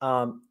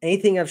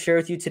 Anything I've shared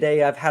with you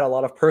today, I've had a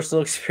lot of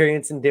personal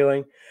experience in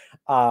doing.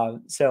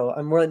 So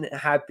I'm more than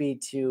happy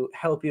to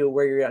help you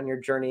where you're at on your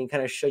journey and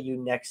kind of show you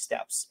next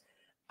steps.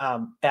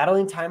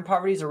 Battling time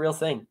poverty is a real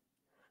thing.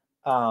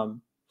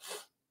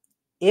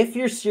 If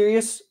you're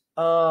serious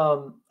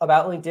about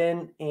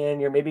LinkedIn and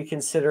you're maybe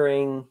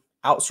considering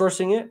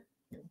outsourcing it,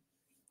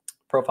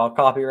 profile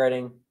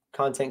copywriting,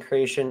 content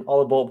creation,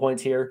 all the bullet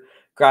points here,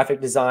 graphic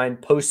design,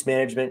 post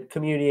management,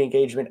 community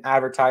engagement,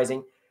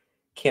 advertising,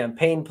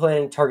 campaign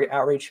planning, target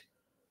outreach,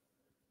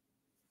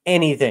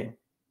 anything,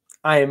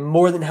 I am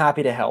more than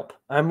happy to help.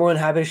 I'm more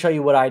than happy to show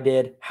you what I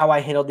did, how I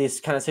handled these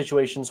kind of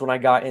situations when I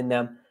got in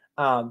them.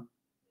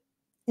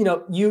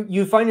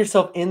 You find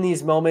yourself in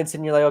these moments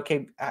and you're like,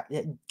 okay,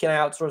 can I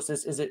outsource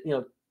this? Is it,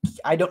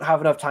 I don't have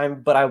enough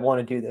time, but I want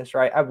to do this,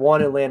 right? I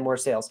want to land more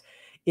sales.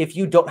 If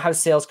you don't have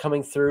sales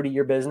coming through to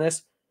your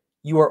business,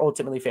 you are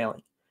ultimately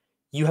failing.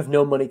 You have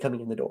no money coming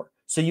in the door.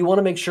 So you want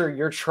to make sure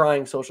you're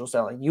trying social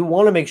selling. You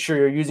want to make sure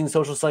you're using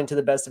social selling to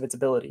the best of its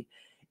ability.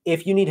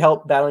 If you need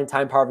help battling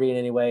time poverty in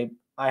any way,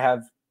 I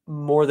have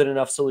more than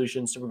enough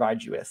solutions to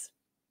provide you with.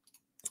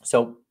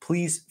 So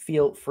please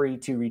feel free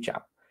to reach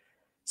out.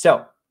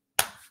 So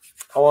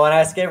I want to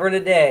ask everyone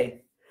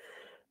today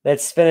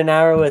that's spent an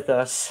hour with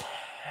us,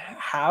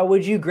 how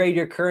would you grade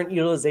your current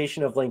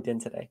utilization of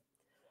LinkedIn today?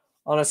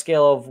 On a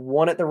scale of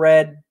 1 at the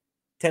red,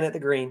 10 at the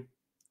green.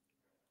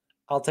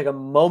 I'll take a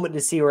moment to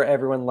see where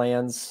everyone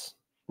lands.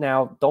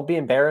 Now, don't be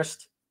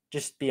embarrassed.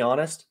 Just be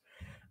honest.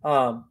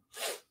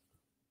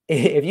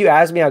 If you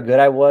asked me how good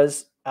I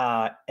was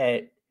at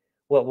at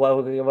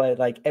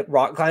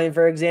rock climbing,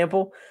 for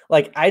example,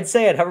 I'd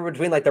say I'd hover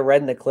between the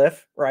red and the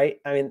cliff, right?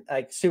 I mean,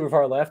 super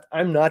far left.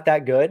 I'm not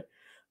that good.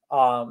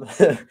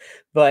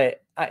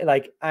 But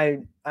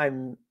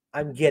I'm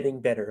I'm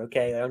getting better.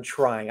 Okay. I'm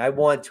trying. I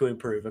want to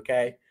improve.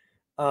 Okay.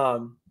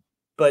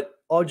 But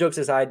all jokes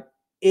aside,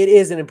 it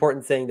is an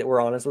important thing that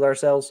we're honest with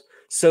ourselves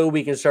so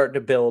we can start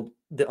to build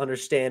the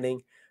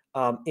understanding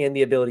and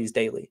the abilities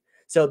daily.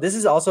 So this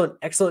is also an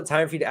excellent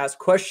time for you to ask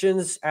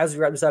questions as we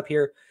wrap this up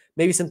here.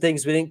 Maybe some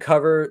things we didn't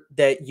cover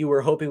that you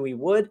were hoping we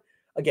would.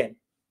 Again,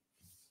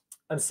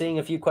 I'm seeing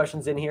a few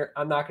questions in here.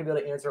 I'm not going to be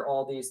able to answer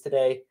all these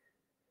today.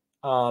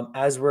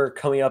 As we're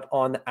coming up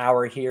on the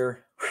hour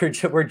here,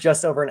 we're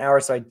just over an hour,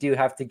 so I do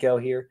have to go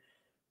here.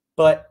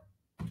 But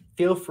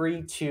feel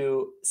free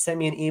to send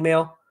me an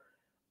email,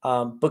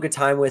 book a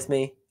time with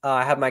me.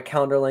 I have my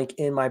calendar link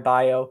in my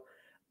bio.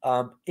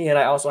 And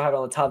I also have it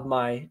on the top of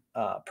my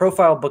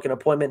profile, book an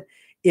appointment.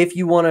 If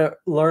you want to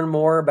learn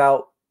more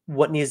about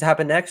what needs to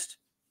happen next,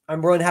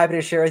 I'm more than happy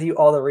to share with you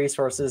all the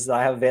resources that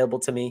I have available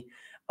to me.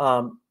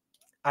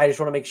 I just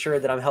want to make sure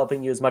that I'm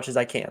helping you as much as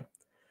I can.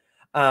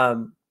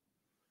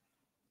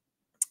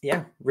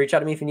 Yeah, reach out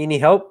to me if you need any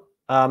help.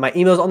 My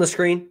email is on the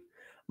screen,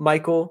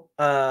 Michael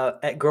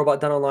at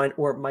Girlbot.online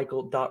or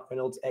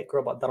Michael.Reynolds at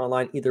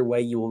Girlbot.online. Either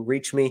way, you will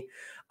reach me.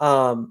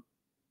 I'd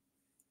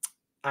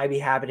be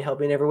happy to help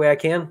you in every way I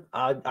can.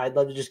 I'd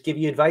love to just give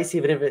you advice,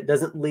 even if it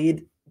doesn't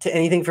lead to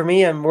anything for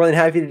me. I'm more than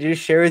happy to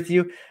just share with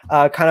you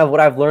kind of what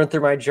I've learned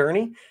through my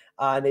journey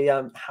and maybe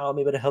how I'm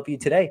able to help you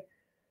today.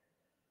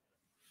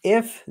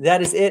 If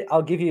that is it,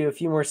 I'll give you a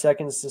few more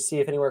seconds to see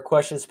if any more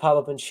questions pop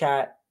up in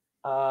chat.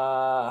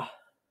 Let's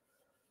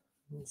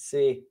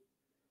see.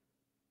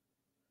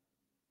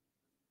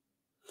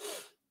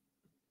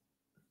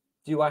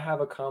 Do I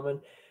have a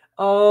comment?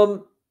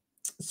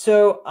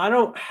 So I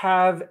don't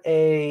have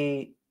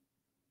a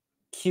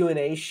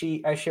Q&A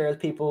sheet I share with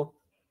people.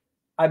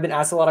 I've been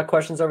asked a lot of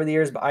questions over the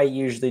years, but I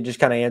usually just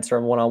kind of answer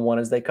them one-on-one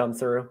as they come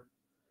through.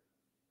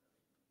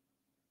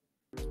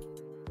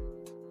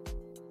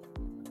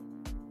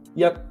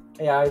 Yep.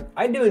 Yeah,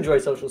 I do enjoy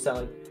social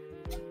selling.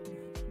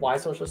 Why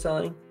social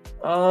selling?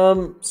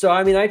 So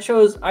I mean, I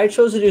chose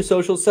to do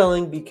social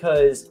selling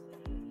because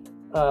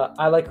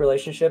I like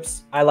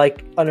relationships. I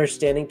like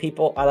understanding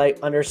people. I like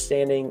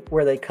understanding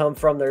where they come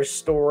from, their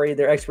story,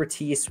 their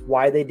expertise,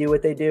 why they do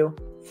what they do.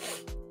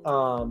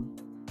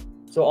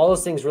 So all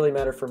those things really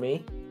matter for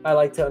me. I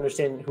like to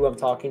understand who I'm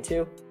talking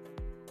to.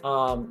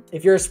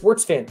 If you're a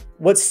sports fan,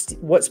 what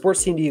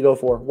sports team do you go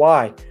for?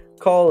 Why?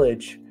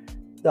 College,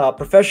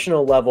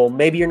 professional level.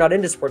 Maybe you're not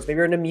into sports. Maybe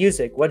you're into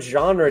music. What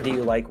genre do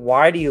you like?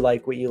 Why do you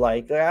like what you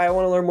like? I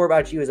want to learn more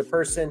about you as a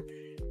person.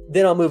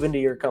 Then I'll move into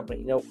your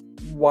company.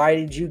 Why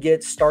did you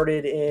get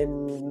started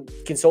in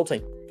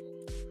consulting?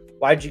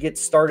 Why did you get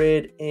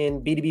started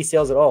in B2B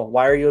sales at all?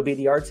 Why are you a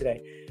BDR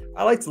today?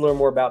 I like to learn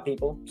more about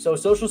people. So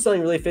social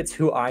selling really fits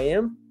who I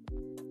am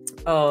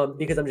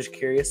because I'm just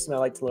curious and I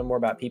like to learn more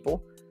about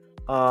people.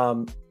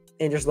 And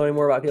just learning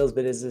more about people's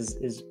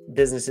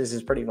businesses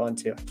is pretty fun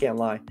too. I can't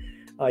lie.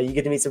 You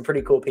get to meet some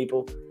pretty cool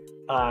people.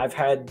 I've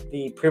had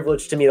the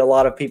privilege to meet a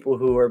lot of people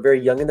who are very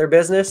young in their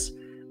business,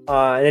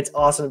 and it's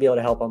awesome to be able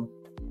to help them.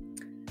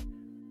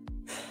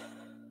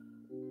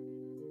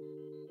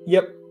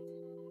 Yep.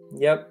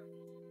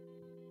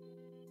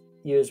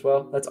 You as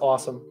well. That's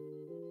awesome.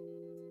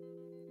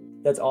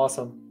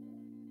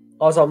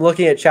 Also, I'm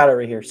looking at chat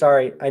over here.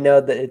 Sorry, I know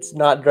that it's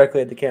not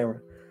directly at the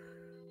camera.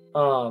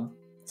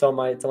 It's on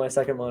my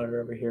second monitor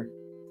over here.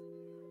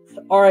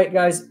 All right,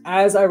 guys,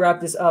 as I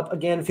wrap this up,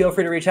 again, feel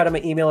free to reach out to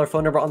my email or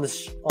phone number on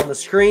the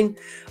screen.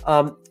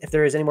 If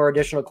there is any more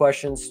additional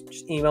questions,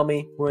 just email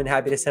me. We're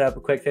happy to set up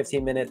a quick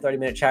 15-minute,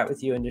 30-minute chat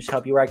with you and just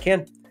help you where I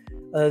can.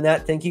 Other than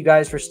that, thank you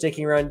guys for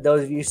sticking around.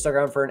 Those of you who stuck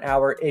around for an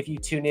hour, if you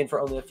tune in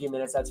for only a few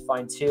minutes, that's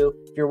fine too.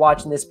 If you're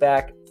watching this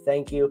back,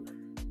 thank you.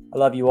 I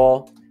love you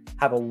all.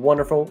 Have a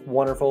wonderful,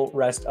 wonderful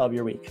rest of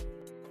your week.